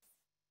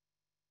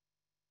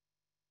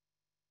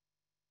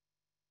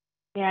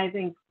 Yeah, I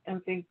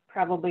think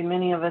probably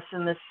many of us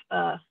in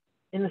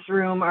this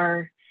room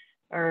are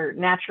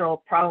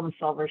natural problem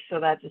solvers. So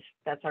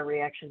that's our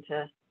reaction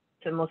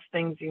to most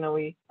things.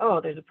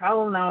 There's a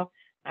problem now,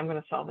 I'm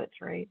going to solve it,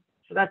 right?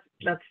 So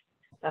that's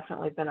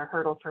definitely been a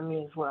hurdle for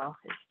me as well,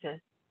 is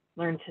to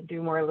learn to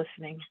do more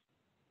listening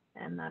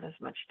and not as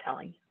much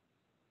telling.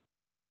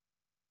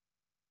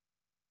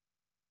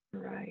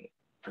 Right.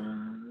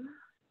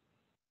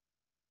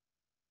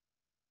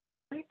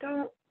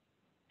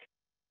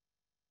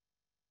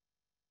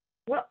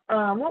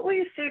 what will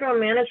you say to a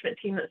management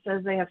team that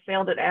says they have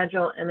failed at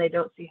Agile and they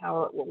don't see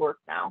how it will work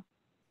now?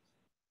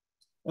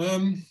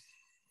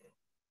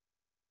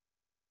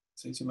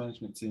 Say to a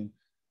management team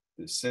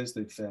that says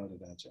they've failed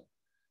at Agile.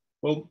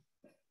 Well,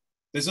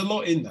 there's a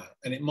lot in that,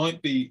 and it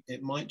might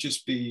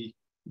just be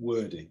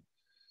wording,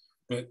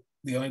 but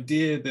the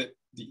idea that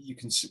you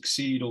can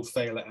succeed or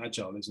fail at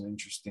Agile is an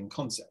interesting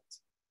concept.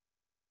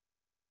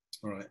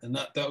 All right, and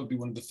that would be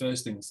one of the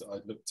first things that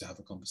I'd look to have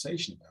a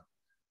conversation about.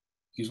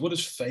 Because what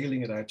does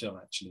failing at Agile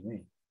actually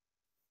mean?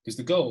 Because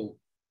the goal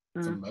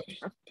for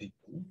most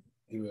people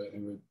who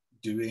are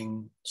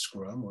doing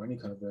Scrum or any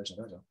kind of version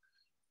of Agile,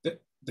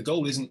 the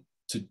goal isn't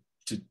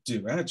to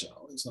do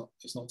Agile. It's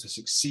not to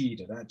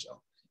succeed at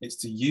Agile. It's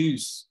to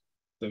use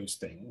those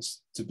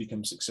things to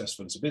become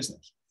successful as a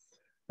business.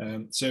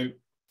 So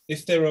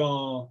if there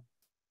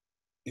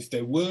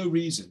were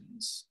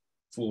reasons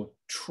for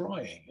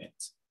trying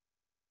it,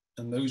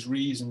 and those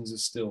reasons are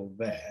still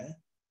there,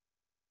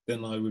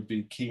 then I would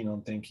be keen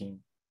on talking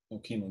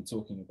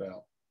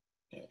about,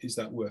 is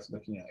that worth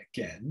looking at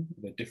again?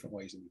 Are there different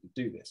ways that we could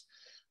do this?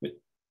 But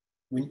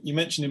when you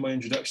mentioned in my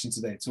introduction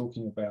today,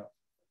 talking about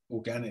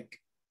organic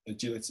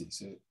agility.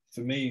 So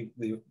for me,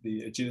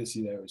 the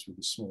agility there is with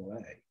a small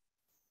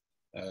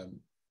a.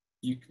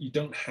 You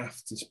don't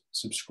have to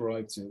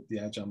subscribe to the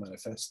Agile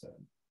Manifesto,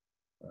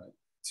 right,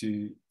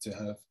 to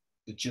have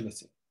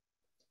agility.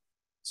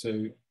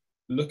 So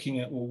looking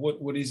at, well,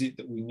 what is it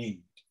that we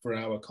need for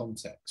our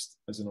context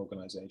as an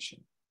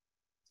organization?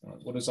 Right?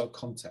 What does our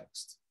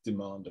context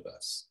demand of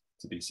us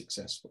to be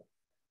successful?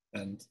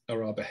 And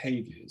are our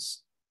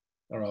behaviors,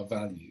 are our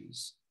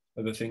values,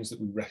 are the things that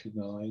we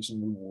recognize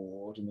and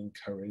reward and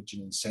encourage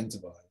and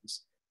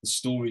incentivize, the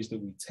stories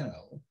that we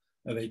tell,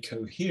 are they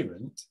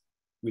coherent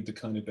with the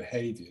kind of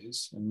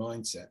behaviors and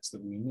mindsets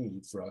that we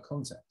need for our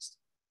context?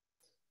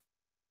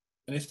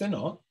 And if they're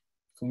not,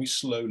 can we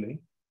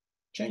slowly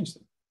change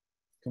them?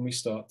 Can we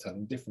start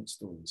telling different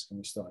stories? Can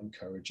we start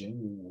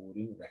encouraging,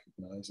 rewarding,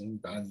 recognizing,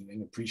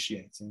 valuing,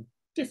 appreciating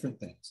different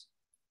things,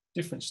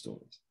 different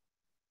stories?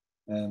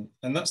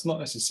 And that's not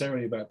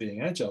necessarily about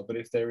being agile, but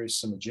if there is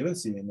some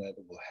agility in there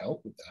that will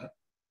help with that,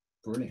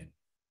 brilliant.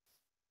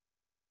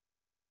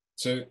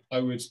 So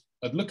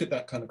I'd look at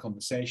that kind of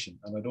conversation,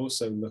 and I'd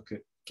also look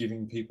at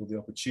giving people the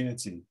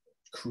opportunity,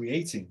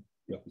 creating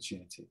the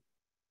opportunity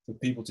for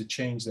people to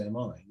change their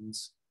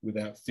minds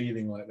without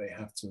feeling like they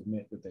have to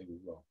admit that they were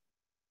wrong.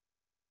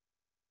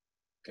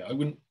 Okay, I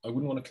wouldn't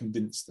want to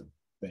convince them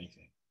of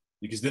anything,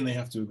 because then they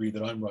have to agree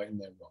that I'm right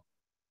and they're wrong.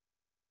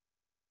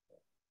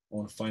 I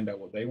want to find out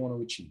what they want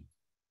to achieve.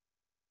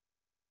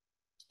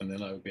 And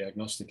then I would be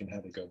agnostic in how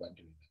they go about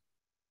doing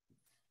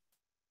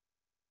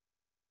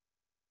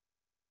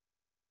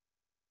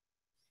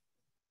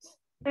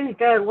that. Very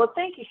good. Well,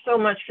 thank you so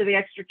much for the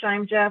extra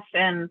time, Geoff,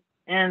 and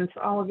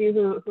all of you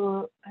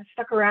who have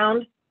stuck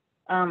around.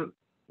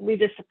 We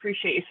just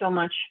appreciate you so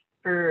much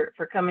for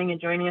coming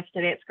and joining us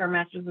today at Scrum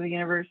Masters of the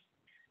Universe.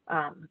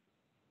 Feel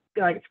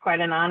like it's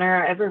quite an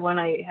honor. Everyone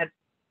I had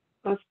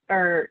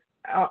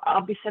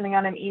I'll be sending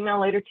out an email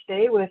later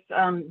today with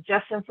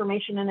Geoff's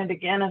information in it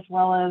again, as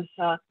well as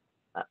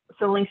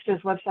so links to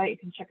his website. You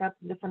can check out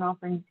the different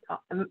offerings,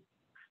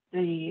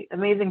 the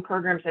amazing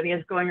programs that he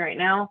has going right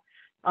now,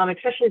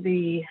 especially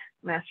the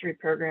mastery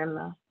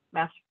program,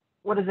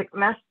 what is it,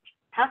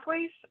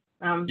 Pathways?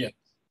 Yeah.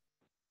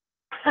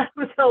 I'm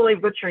totally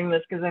butchering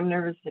this because I'm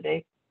nervous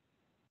today.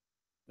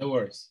 No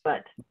worries.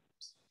 But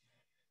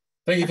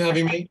thank you for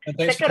having me, and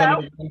thanks check for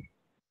coming.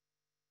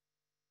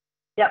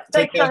 Yep.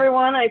 Thanks,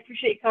 everyone. I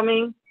appreciate you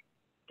coming.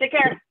 Take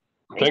care.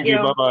 Thank you.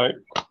 Bye-bye.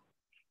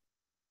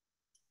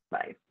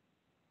 Bye.